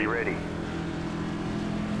off. Be one. ready.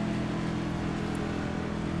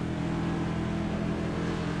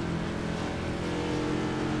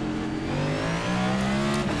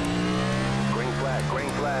 Green flag, green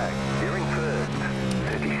flag. You're in first.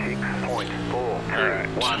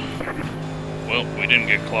 36.421. Well, we didn't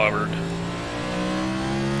get clobbered.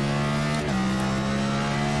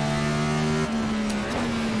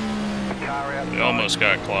 Car outside. We almost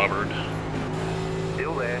got clobbered.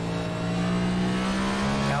 Still there.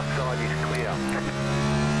 Outside is clear.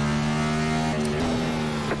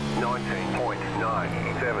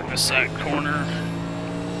 19.97. Miss that corner.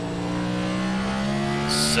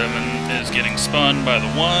 7 is getting spun by the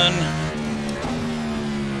 1.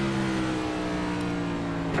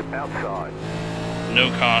 Outside. No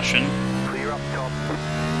caution. Clear up top.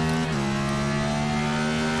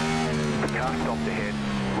 Car stopped ahead.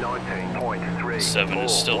 19.3. 7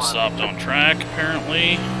 is still stopped on track,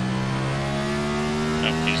 apparently.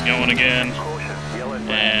 Nope, he's going again. Caution. Yellow flag.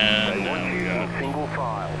 And They want now we you got in single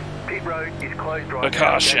file. Pit road is closed right a now.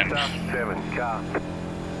 caution. Next up, 7 car.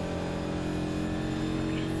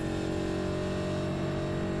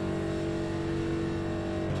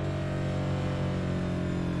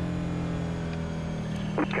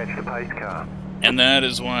 Catch the pace car. And that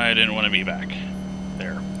is why I didn't want to be back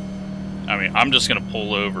there. I mean, I'm just going to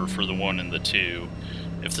pull over for the 1 and the 2.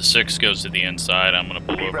 If the 6 goes to the inside, I'm going to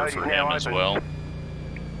pull Pit over road for is now him as open. well.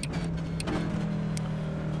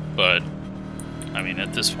 But, I mean,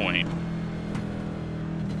 at this point,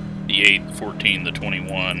 the 8, the 14, the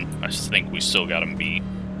 21, I think we still got them beat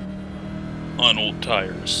on old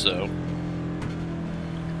tires, so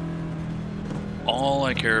all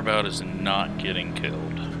I care about is not getting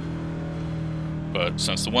killed. But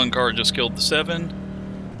since the one car just killed the 7,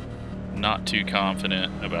 not too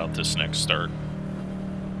confident about this next start.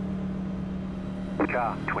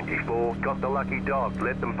 Car 24 got the lucky dog.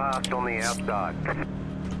 Let them pass on the outside.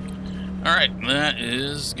 Alright, that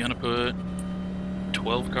is gonna put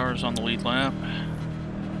 12 cars on the lead lap.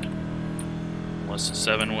 Unless the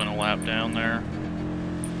 7 went a lap down there.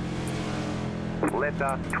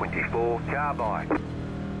 Letter 24 car by.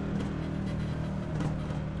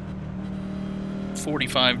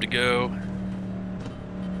 45 to go.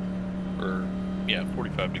 Or, yeah,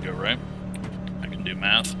 45 to go, right? I can do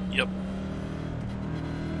math. Yep.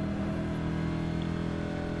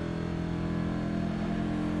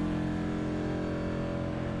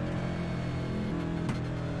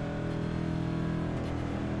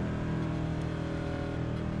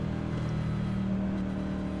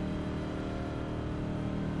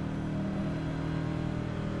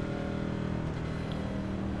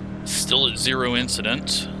 Still at 0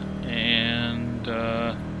 incidents, and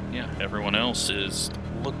yeah, everyone else is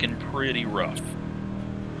looking pretty rough.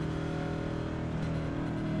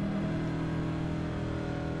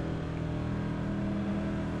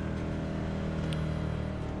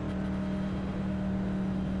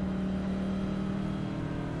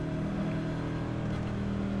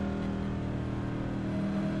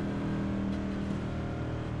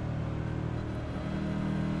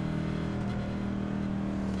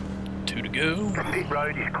 To go. Pit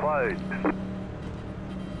road is closed.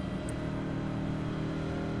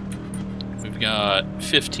 We've got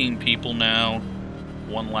 15 people now,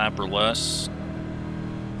 1 lap or less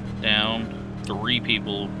down. 3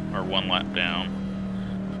 people are 1 lap down,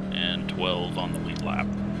 and 12 on the lead lap.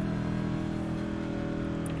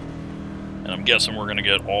 And I'm guessing we're going to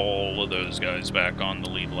get all of those guys back on the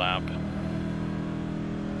lead lap.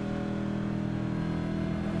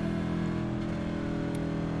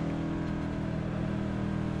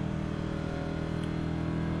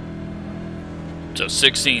 So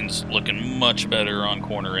 16's looking much better on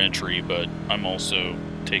corner entry, but I'm also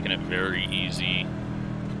taking it very easy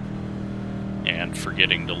and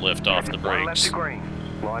forgetting to lift off the One left brakes. to green.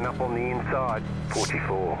 Line up on the inside.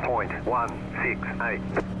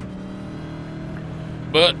 44.168.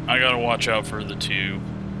 But I gotta watch out for the 2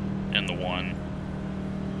 and the 1.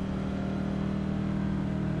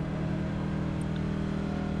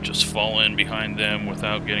 Just fall in behind them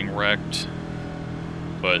without getting wrecked.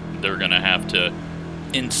 But they're gonna have to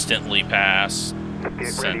instantly pass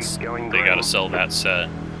since they gotta sell that set.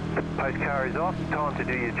 Post car is off. Time to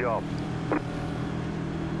do your job.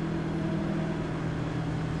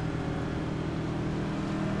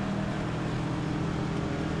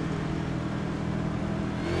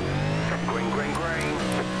 Green, green, green.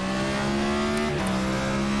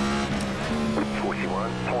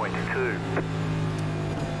 41.2.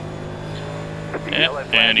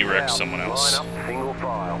 And he wrecked someone else. Line up, single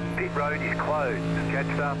file. Pit road is closed.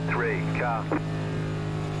 Catch up, 3 car.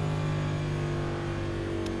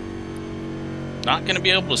 Not going to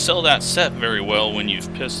be able to sell that set very well when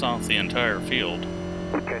you've pissed off the entire field.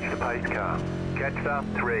 Catch the pace car. Catch up,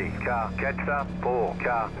 3 car. Catch up, 4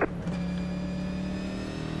 car.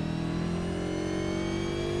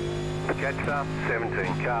 Catch up,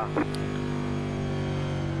 17 car.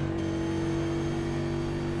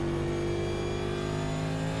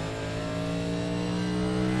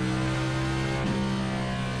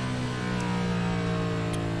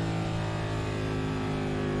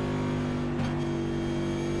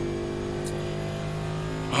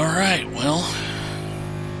 Alright, well,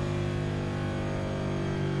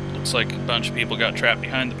 looks like a bunch of people got trapped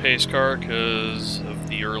behind the pace car because of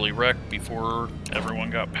the early wreck before everyone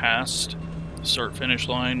got past the start-finish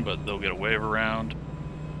line, but they'll get a wave around.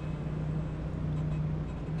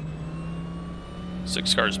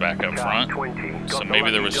 6 cars back up front, so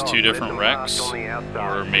maybe there was 2 different wrecks,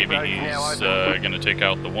 or maybe he's going to take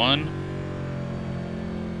out the 1.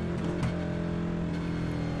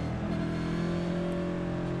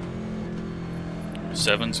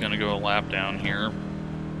 Seven's going to go a lap down here.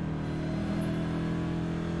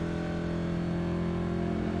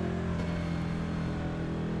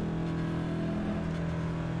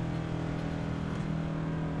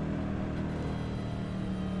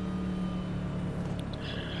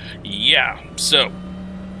 Yeah, so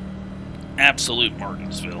absolute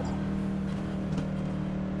Martinsville.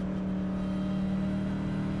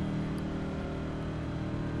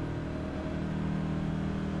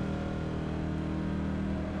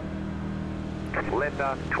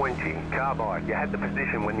 Letter 20, car by. You had the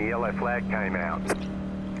position when the yellow flag came out.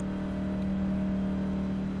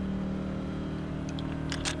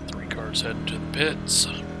 3 cars cars heading to the pits.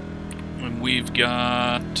 And we've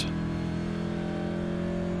got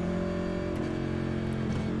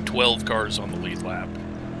 12 cars on the lead lap,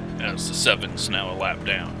 as the 7's now a lap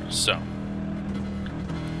down. So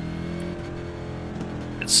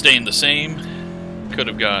it's staying the same. Could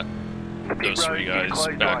have got those 3 guys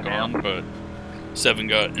back on, but 7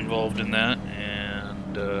 got involved in that,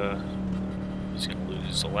 and he's going to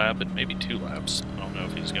lose a lap and maybe 2 laps. I don't know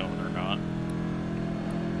if he's going or not.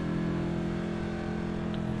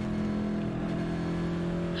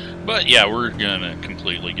 But yeah, we're gonna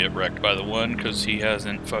completely get wrecked by the 1 because he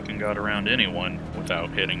hasn't fucking got around anyone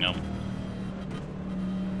without hitting him.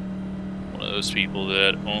 One of those people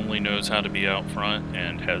that only knows how to be out front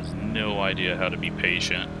and has no idea how to be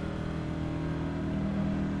patient.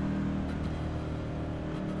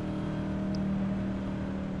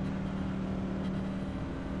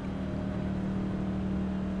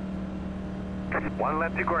 One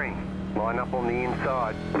lap to green. Line up on the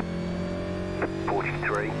inside.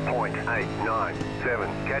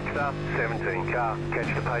 43.897. Catch the 17 car.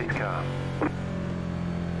 Catch the pace car.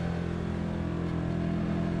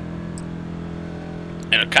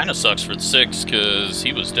 And it kind of sucks for the 6 because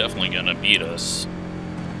he was definitely going to beat us.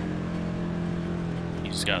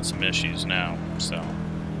 He's got some issues now, so.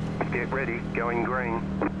 Get ready. Going green.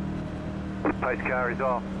 Pace car is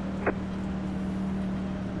off.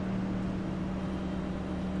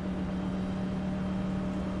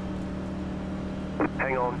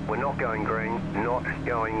 Hang on, we're not going green, not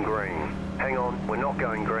going green. Hang on, we're not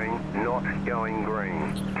going green, not going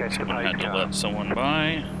green. Catch the pace had to car. let someone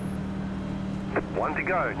by. 1 to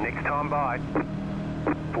go, next time by.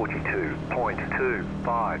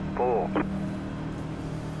 42.254.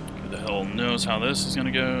 Who the hell knows how this is going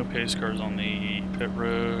to go? Pace car's on the pit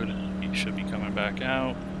road. He should be coming back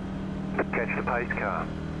out. Catch the pace car.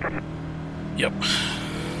 Yep.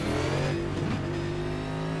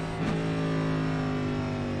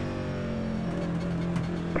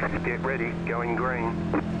 Get ready, going green.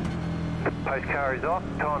 Pace car is off,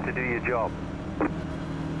 time to do your job.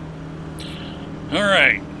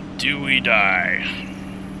 Alright, do we die?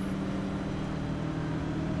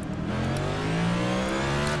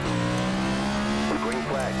 Green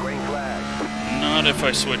flag, green flag. Not if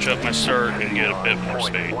I switch up my start and get a bit more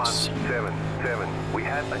space. 177. We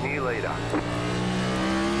have a new leader.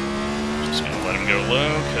 Just gonna let him go low,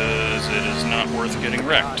 because it is not worth getting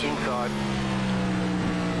wrecked. Inside.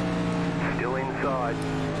 Still inside.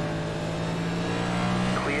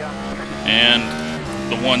 Clear. And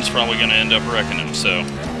the 1's probably gonna end up wrecking him, so.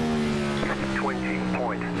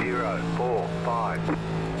 20.045.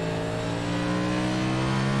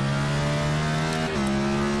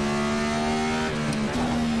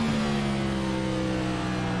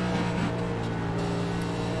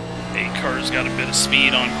 Car's got a bit of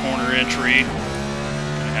speed on corner entry.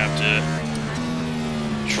 Gonna have to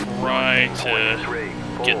try to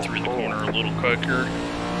get through the corner a little quicker.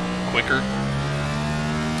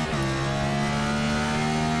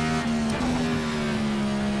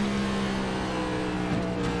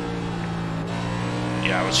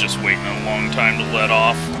 Yeah, I was just waiting a long time to let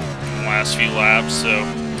off in the last few laps, so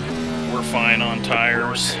we're fine on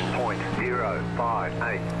tires.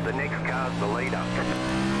 0.058. The next car's the leader.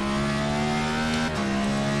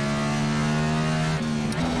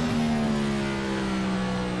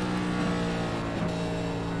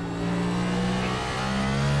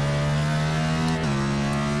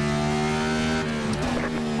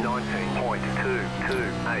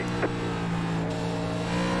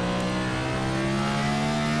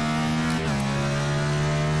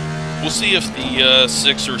 We'll see if the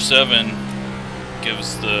 6 or 7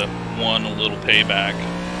 gives the 1 a little payback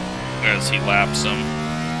as he laps him.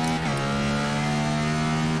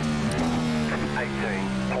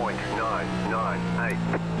 18.998.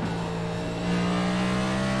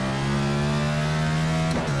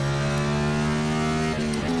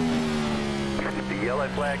 The yellow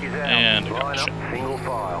flag is out. And line up, single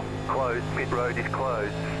file. Closed, pit road is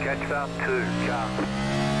closed. Catch up 2 car.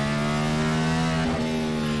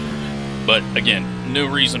 But again, no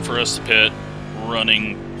reason for us to pit,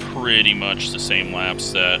 running pretty much the same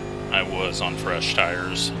laps that I was on fresh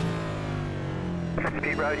tires.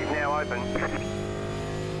 Pit road is now open.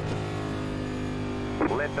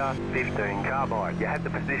 Let the 15 car by. You had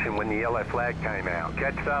the position when the yellow flag came out.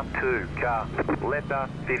 Catch up 2 car. Let the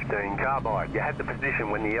 15 car by. You had the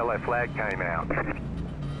position when the yellow flag came out.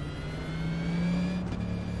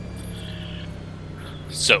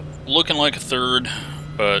 So, looking like a 3rd,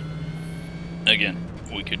 but again,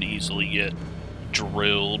 we could easily get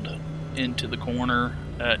drilled into the corner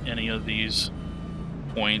at any of these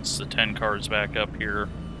points. The 10 cars back up here.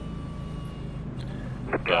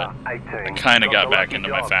 but I kind of got back into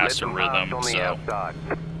my faster rhythm, so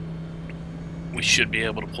we should be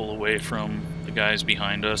able to pull away from the guys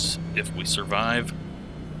behind us if we survive.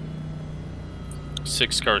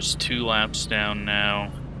 6 cars 2 laps down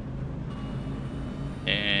now,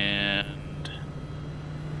 and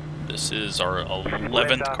this is our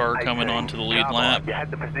 11th car coming onto the lead lap.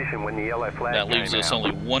 That leaves us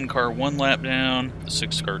only 1 car 1 lap down, the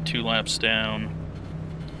 6 car 2 laps down,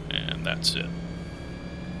 and that's it.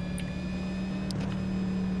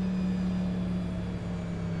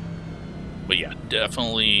 But yeah,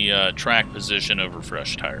 definitely track position over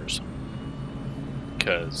fresh tires,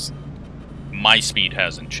 because my speed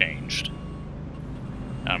hasn't changed.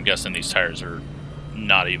 I'm guessing these tires are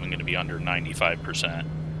not even going to be under 95%.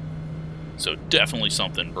 So definitely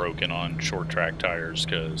something broken on short track tires,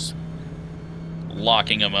 because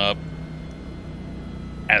locking them up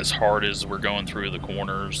as hard as we're going through the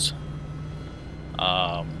corners,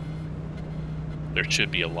 there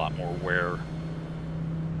should be a lot more wear.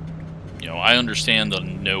 You know, I understand the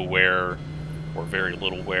no wear or very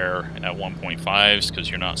little wear at 1.5s because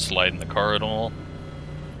you're not sliding the car at all.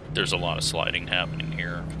 There's a lot of sliding happening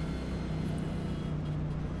here.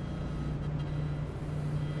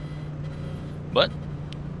 But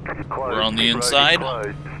we're on the inside,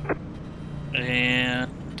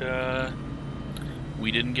 and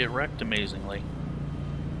we didn't get wrecked, amazingly.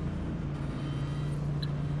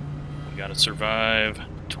 We got to survive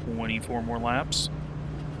 24 more laps.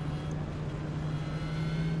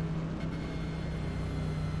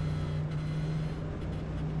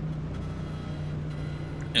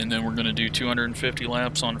 And then we're going to do 250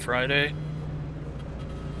 laps on Friday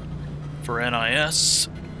for NIS.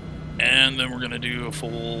 And then we're going to do a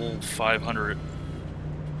full 500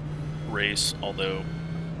 race, although,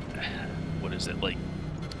 what is it, like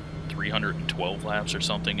 312 laps or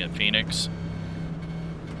something at Phoenix.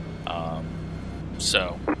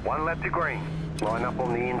 So, 1 lap to green. Line up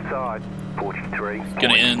on the inside. 43. Going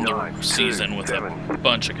to end the season with a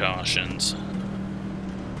bunch of cautions.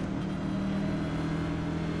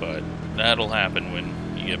 But that'll happen when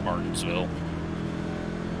you get Martinsville.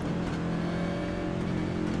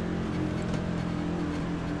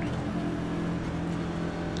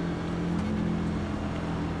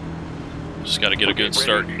 Just got to get a good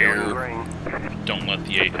start here. Don't let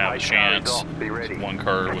the 8 have a chance. 1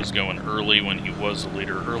 car was going early when he was the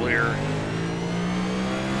leader earlier.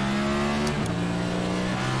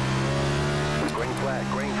 Green flag,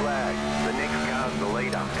 green flag. The next car's the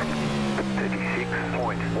leader.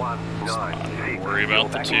 36.196. Don't worry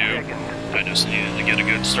about the 2. I just needed to get a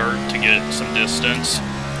good start to get some distance.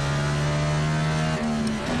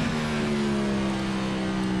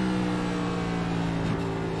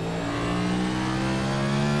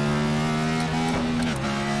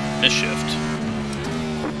 Miss shift.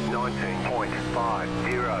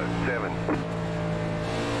 19.507.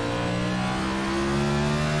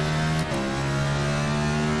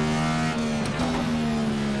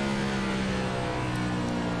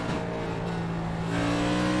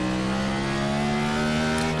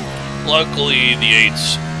 Luckily, the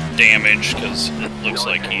 8's damaged because it looks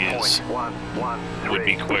like he would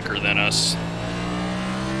be quicker than us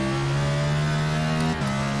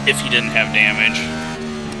if he didn't have damage.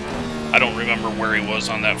 I don't remember where he was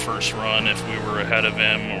on that first run, if we were ahead of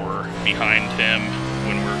him or behind him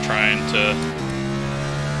when we were trying to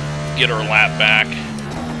get our lap back.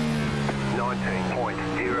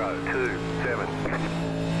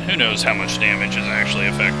 19.027. Who knows how much damage is actually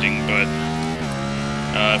affecting, but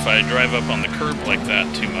if I drive up on the curb like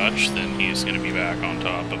that too much, then he's going to be back on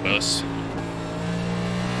top of us.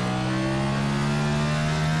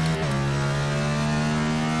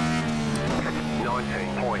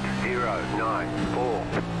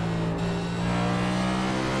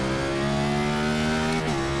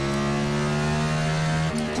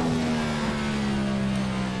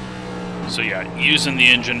 So yeah, using the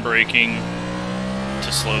engine braking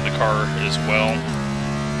to slow the car as well.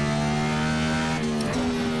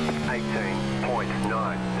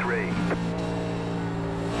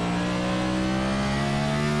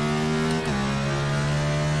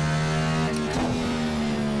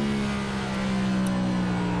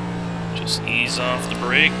 Just ease off the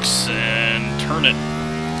brakes and turn it.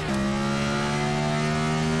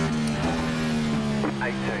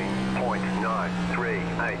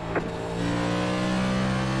 18.938.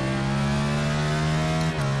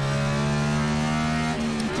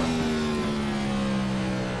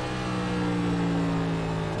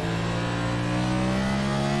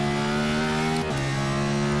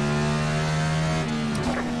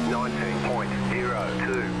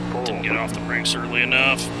 Didn't get off the brakes early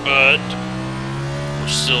enough, but We're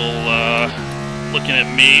still looking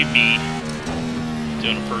at maybe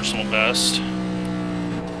doing a personal best.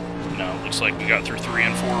 No, looks like we got through 3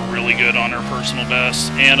 and 4 really good on our personal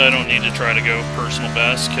best, and I don't need to try to go personal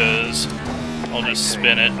best because I'll just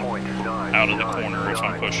spin it out of the corner if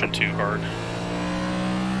I'm pushing too hard.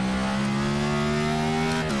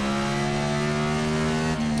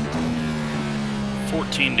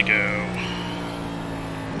 $14 to go.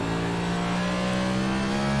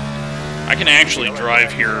 I can actually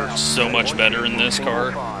drive here so much better in this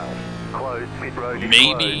car.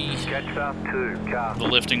 Maybe the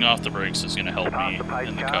lifting off the brakes is going to help me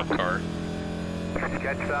in the Cup car. In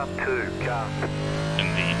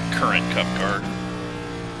the current Cup car.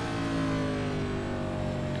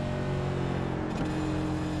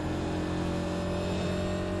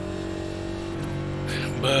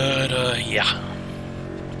 But, yeah.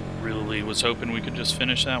 Really was hoping we could just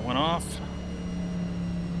finish that one off.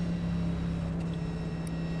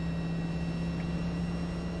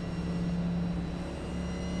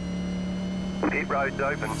 Pit road's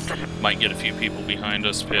open. Might get a few people behind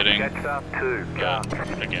us pitting. Catch up 2, car.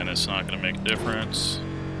 But again, it's not going to make a difference.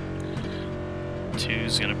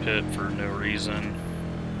 2's going to pit for no reason.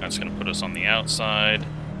 That's going to put us on the outside.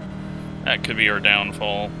 That could be our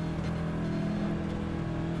downfall.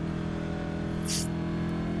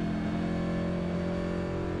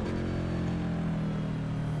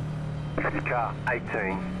 Car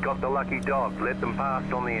 18. Got the lucky dog. Let them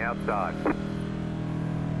pass on the outside.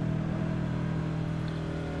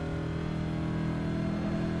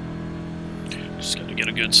 Just got to get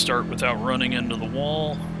a good start without running into the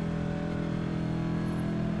wall.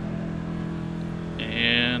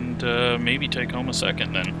 And maybe take home a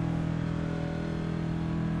second then.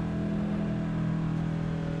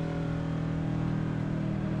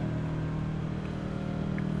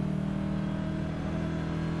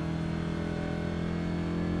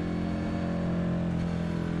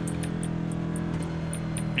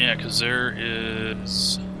 Yeah, because there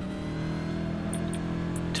is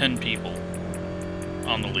 10 people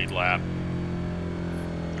on the lead lap.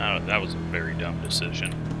 That was a very dumb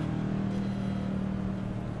decision.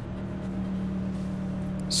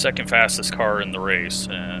 Second fastest car in the race,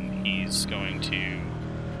 and he's going to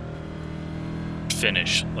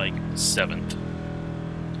finish like 7th,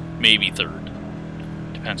 maybe 3rd.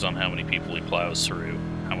 Depends on how many people he plows through,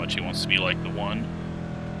 how much he wants to be like the one.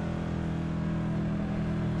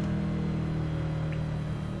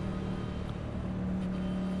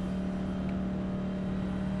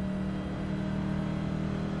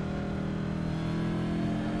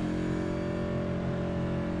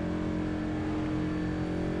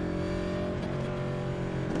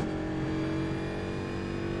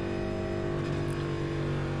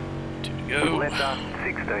 Letter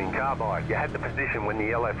 16, car by. You had the position when the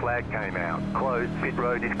yellow flag came out. Closed, pit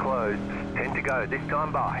road is closed. 10 to go, this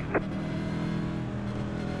time by.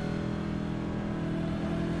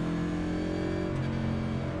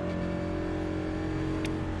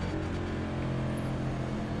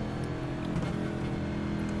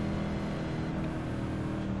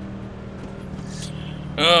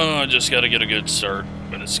 Oh, I just got to get a good start,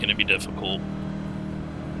 but it's going to be difficult.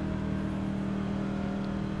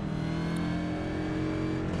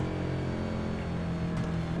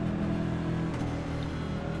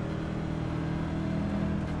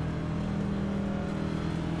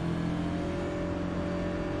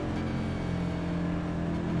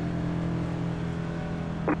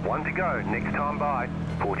 One to go, next time by.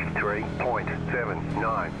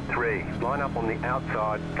 43.793. Line up on the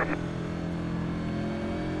outside.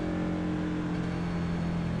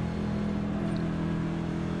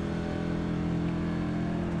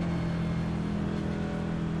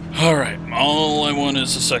 Alright, all I want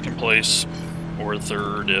is a 2nd place, or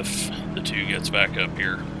 3rd if the 2 gets back up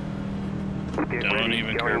here. Don't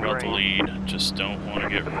even care about the lead, just don't want to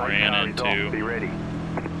get ran into. Be ready.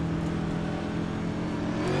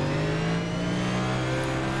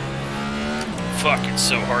 Fuck, it's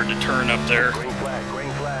so hard to turn up there. Green flag,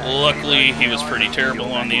 green flag. Luckily, he was pretty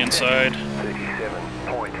terrible on the inside.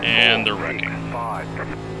 And they're wrecking.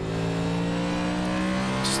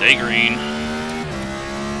 Stay green.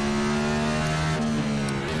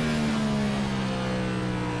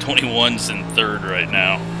 '21's in 3rd right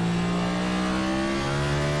now.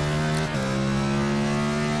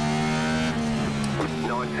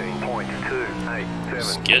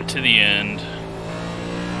 Just get to the end.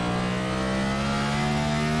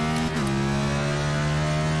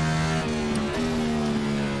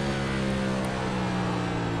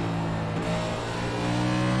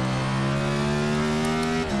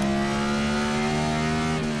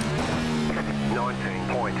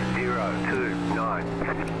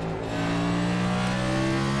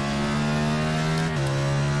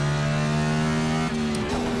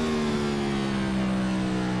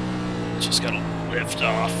 Just gotta lift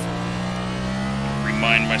off.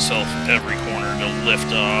 Remind myself every corner to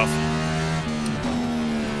lift off.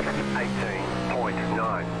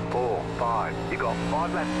 18.945. You got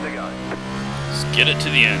 5 laps to go. Let's get it to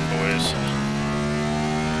the end, boys.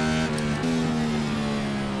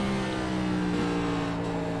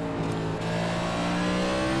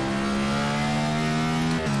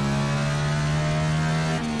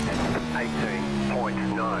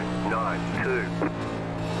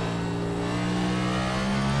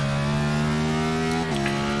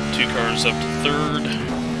 Two cars up to third.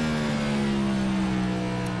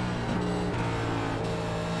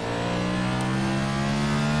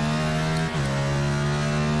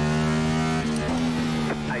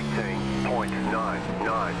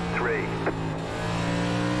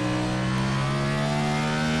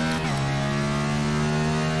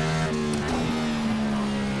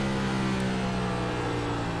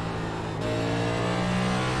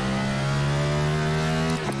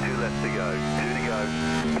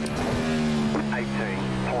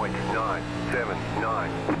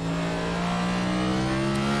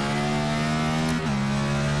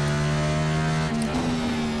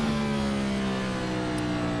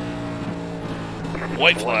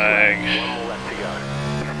 White flag.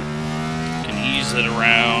 Can ease it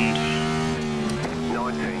around.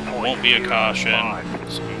 Won't be a caution,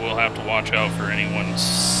 so we will have to watch out for anyone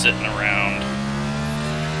sitting around.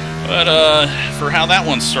 But for how that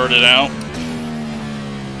one started out,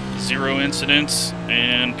 0 incidents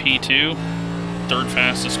and P2, third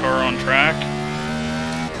fastest car on track.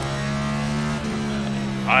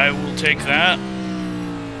 I will take that.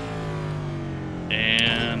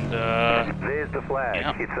 And there's the flag.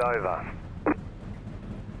 Yeah. It's over.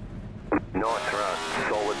 Nice run.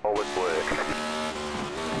 Solid work.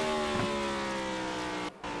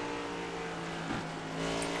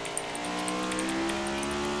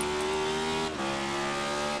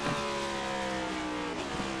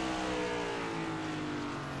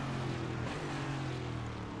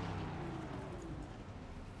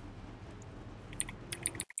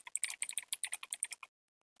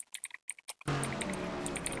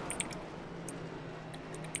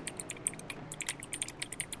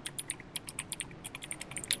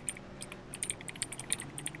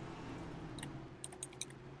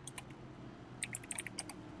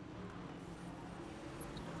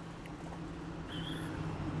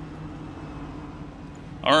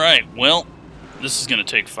 alright, well, this is gonna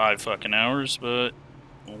take 5 fucking hours, but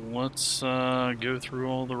let's go through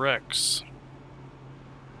all the wrecks.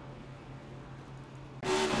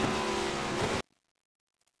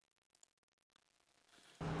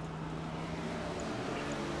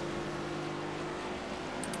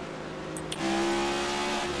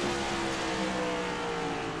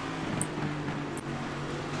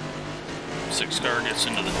 Six car gets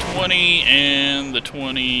into the 20, and the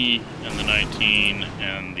 20, and the 19,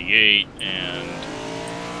 and the 8, and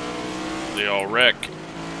they all wreck.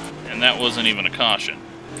 And that wasn't even a caution.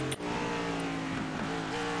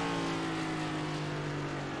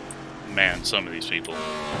 Man, some of these people.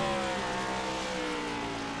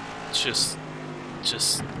 It's just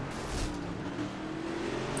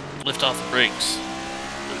lift off the brakes.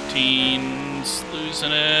 13's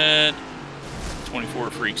losing it.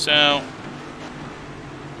 24 freaks out.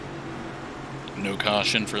 No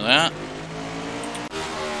caution for that.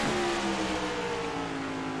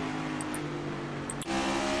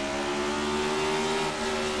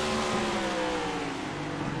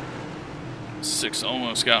 Six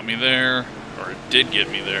almost got me there, or it did get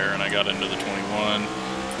me there, and I got into the 21.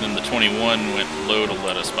 Then the 21 went low to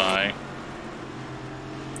let us by.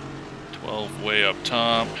 12 way up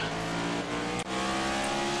top.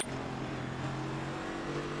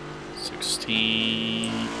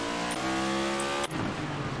 16.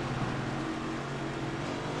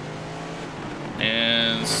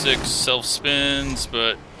 And 6 self-spins,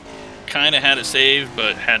 but kind of had it saved,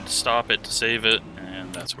 but had to stop it to save it,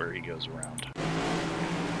 and that's where he goes around.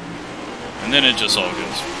 And then it just all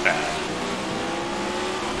goes bad.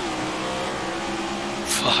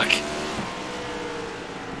 Fuck.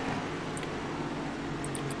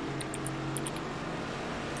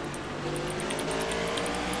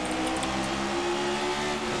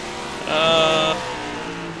 Uh,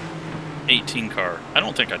 18 car. I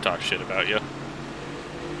don't think I talked shit about you.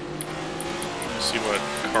 Let's see what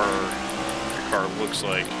your car looks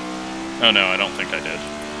like. Oh no, I don't think I did.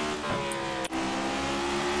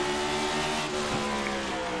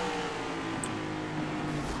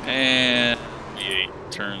 And the 8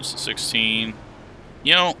 turns to 16.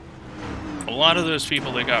 You know, a lot of those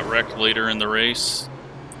people that got wrecked later in the race,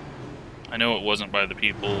 I know it wasn't by the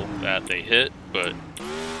people that they hit, but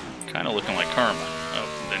kind of looking like karma.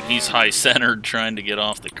 Oh, then he's high-centered trying to get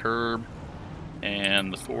off the curb,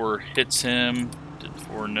 and the 4 hits him. Did the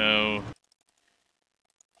 4 know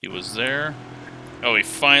he was there? Oh, he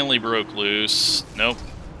finally broke loose. Nope,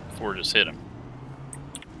 4 just hit him.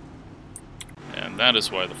 And that is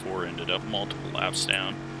why the 4 ended up multiple laps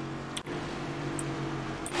down.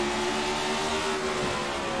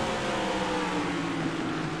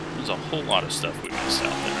 There's a whole lot of stuff we missed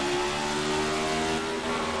out there.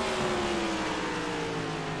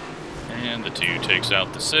 And the 2 takes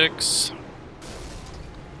out the 6.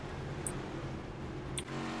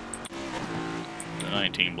 The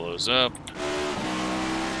 19 blows up.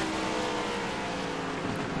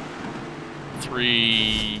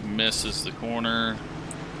 3 misses the corner,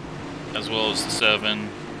 as well as the 7.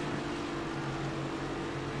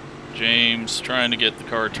 James trying to get the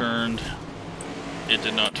car turned. It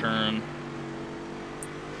did not turn.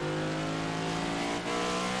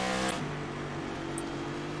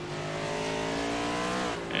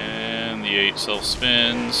 And the 8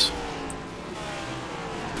 self-spins.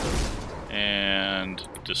 And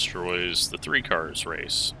destroys the 3 cars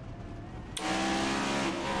race.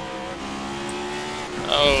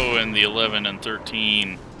 Oh, and the 11 and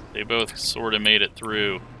 13, they both sort of made it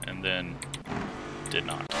through, and then did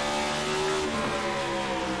not.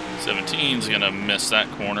 17's gonna miss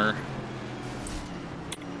that corner.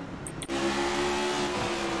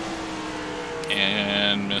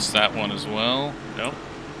 And miss that one as well. Nope.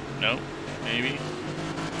 Nope. Maybe.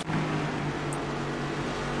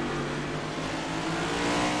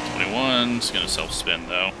 21's gonna self-spin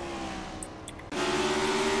though.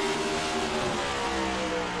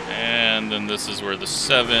 And then this is where the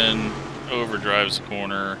 7 overdrives the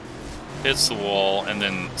corner, hits the wall, and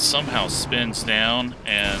then somehow spins down,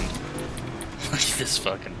 and look at this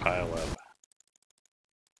fucking pileup.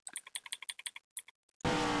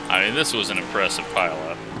 I mean, this was an impressive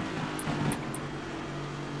pileup.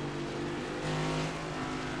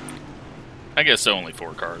 I guess only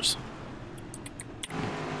 4 cars.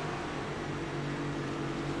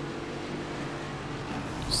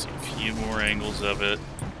 See a few more angles of it.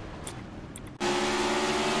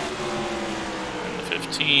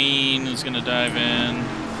 15 is going to dive in.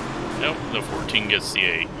 Nope, the 14 gets the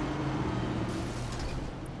 8.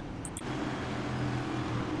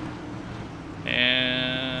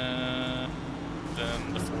 And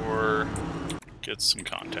then the 4 gets some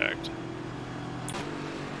contact.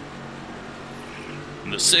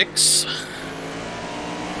 And the 6.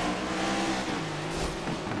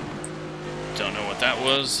 Don't know what that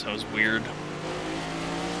was. That was weird.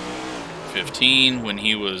 15, when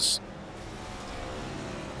he was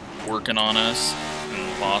working on us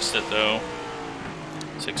and lost it though.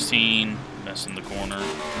 16, messing the corner.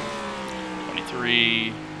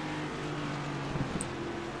 23,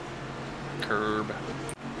 curb.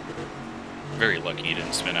 Very lucky he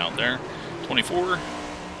didn't spin out there. 24,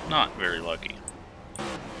 not very lucky.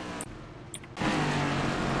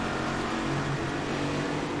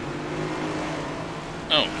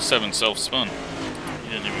 Oh, 7 self-spun. He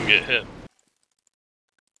didn't even get hit.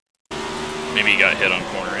 Maybe he got hit on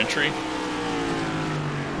corner entry.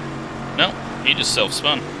 No, he just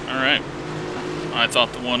self-spun. Alright. I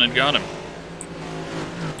thought the 1 had got him.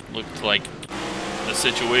 Looked like the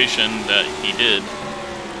situation that he did.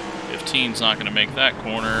 15's not going to make that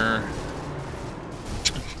corner.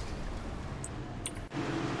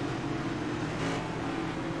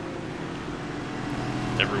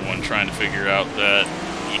 Everyone trying to figure out that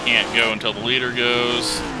you can't go until the leader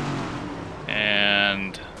goes.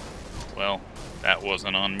 And well, that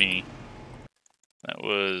wasn't on me. That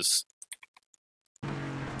was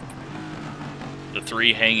the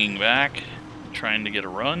 3 hanging back, trying to get a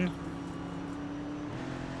run.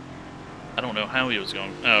 I don't know how he was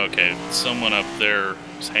going. Oh, okay, someone up there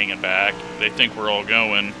is hanging back. They think we're all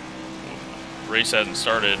going. The race hasn't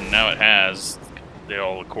started, and now it has. They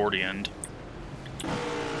all accordioned.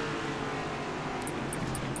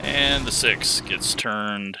 And the 6 gets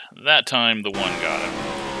turned. That time, the 1 got him.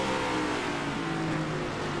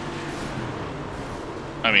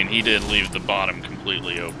 I mean, he did leave the bottom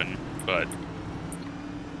completely open, but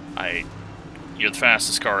you're the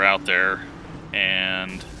fastest car out there,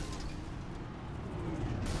 and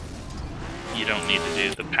you don't need to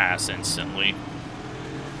do the pass instantly.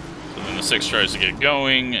 So then the 6 tries to get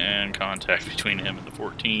going, and contact between him and the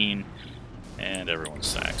 14, and everyone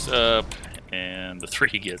stacks up, and the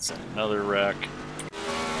 3 gets another wreck.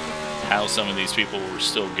 How some of these people were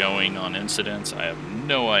still going on incidents, I have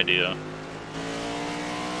no idea.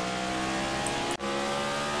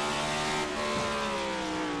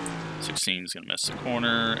 16 is going to miss the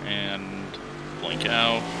corner and blink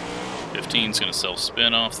out. 15 is going to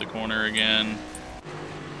self-spin off the corner again.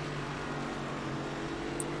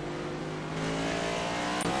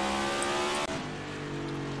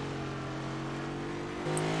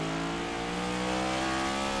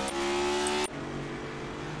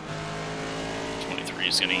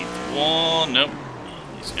 He's gonna eat the wall. Nope.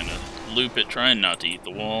 He's gonna loop it, trying not to eat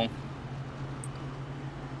the wall.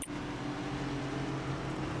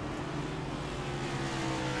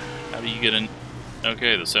 How do you get in?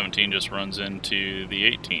 Okay, the 17 just runs into the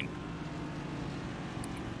 18.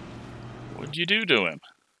 What'd you do to him?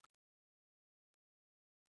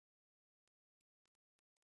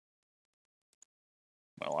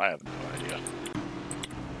 Well, I have no idea.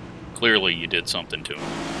 Clearly you did something to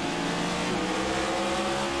him.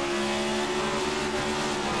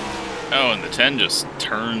 Oh, and the 10 just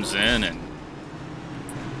turns in, and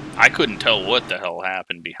I couldn't tell what the hell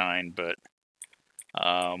happened behind, but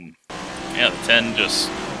yeah, the 10 just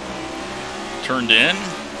turned in.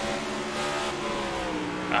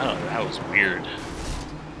 I don't know, that was weird.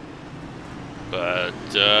 But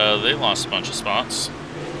they lost a bunch of spots,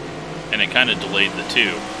 and it kind of delayed the 2.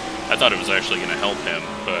 I thought it was actually going to help him,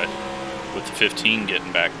 but with the 15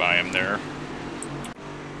 getting back by him there,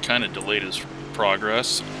 kind of delayed his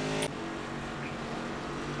progress.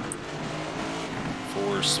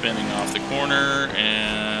 4 spinning off the corner,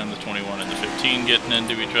 and the 21 and the 15 getting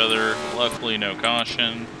into each other. Luckily, no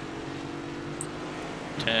caution.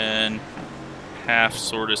 10, half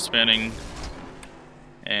sort of spinning,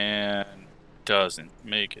 and doesn't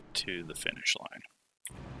make it to the finish line.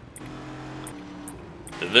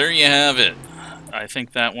 There you have it. I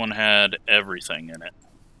think that one had everything in it.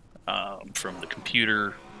 From the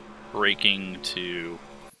computer braking to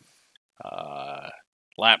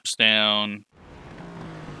laps down.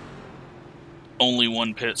 Only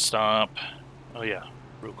 1 pit stop. Oh yeah,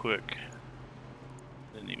 real quick.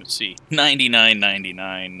 Didn't even see. 99,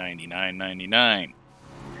 99, 99, 99.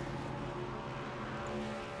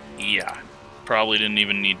 Yeah, probably didn't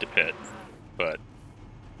even need to pit, but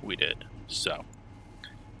we did. So,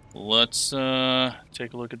 let's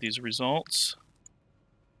take a look at these results.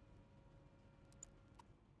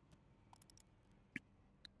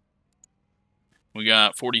 We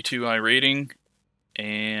got 42 iRating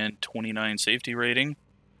and 29 safety rating.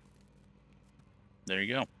 There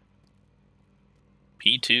you go.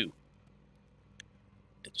 P2.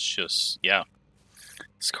 It's just, yeah.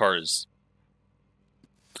 This car is,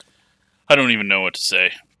 I don't even know what to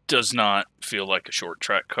say. Does not feel like a short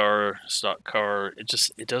track car, stock car.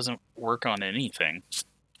 It doesn't work on anything.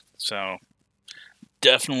 So,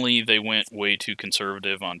 definitely they went way too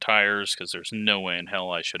conservative on tires, because there's no way in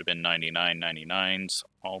hell I should have been 99, 99s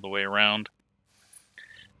all the way around.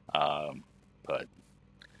 But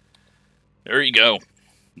there you go.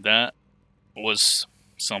 That was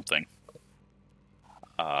something.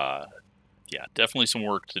 Yeah, definitely some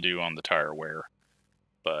work to do on the tire wear,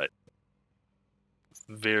 but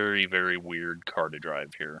very, very weird car to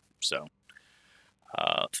drive here. So,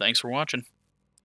 thanks for watching.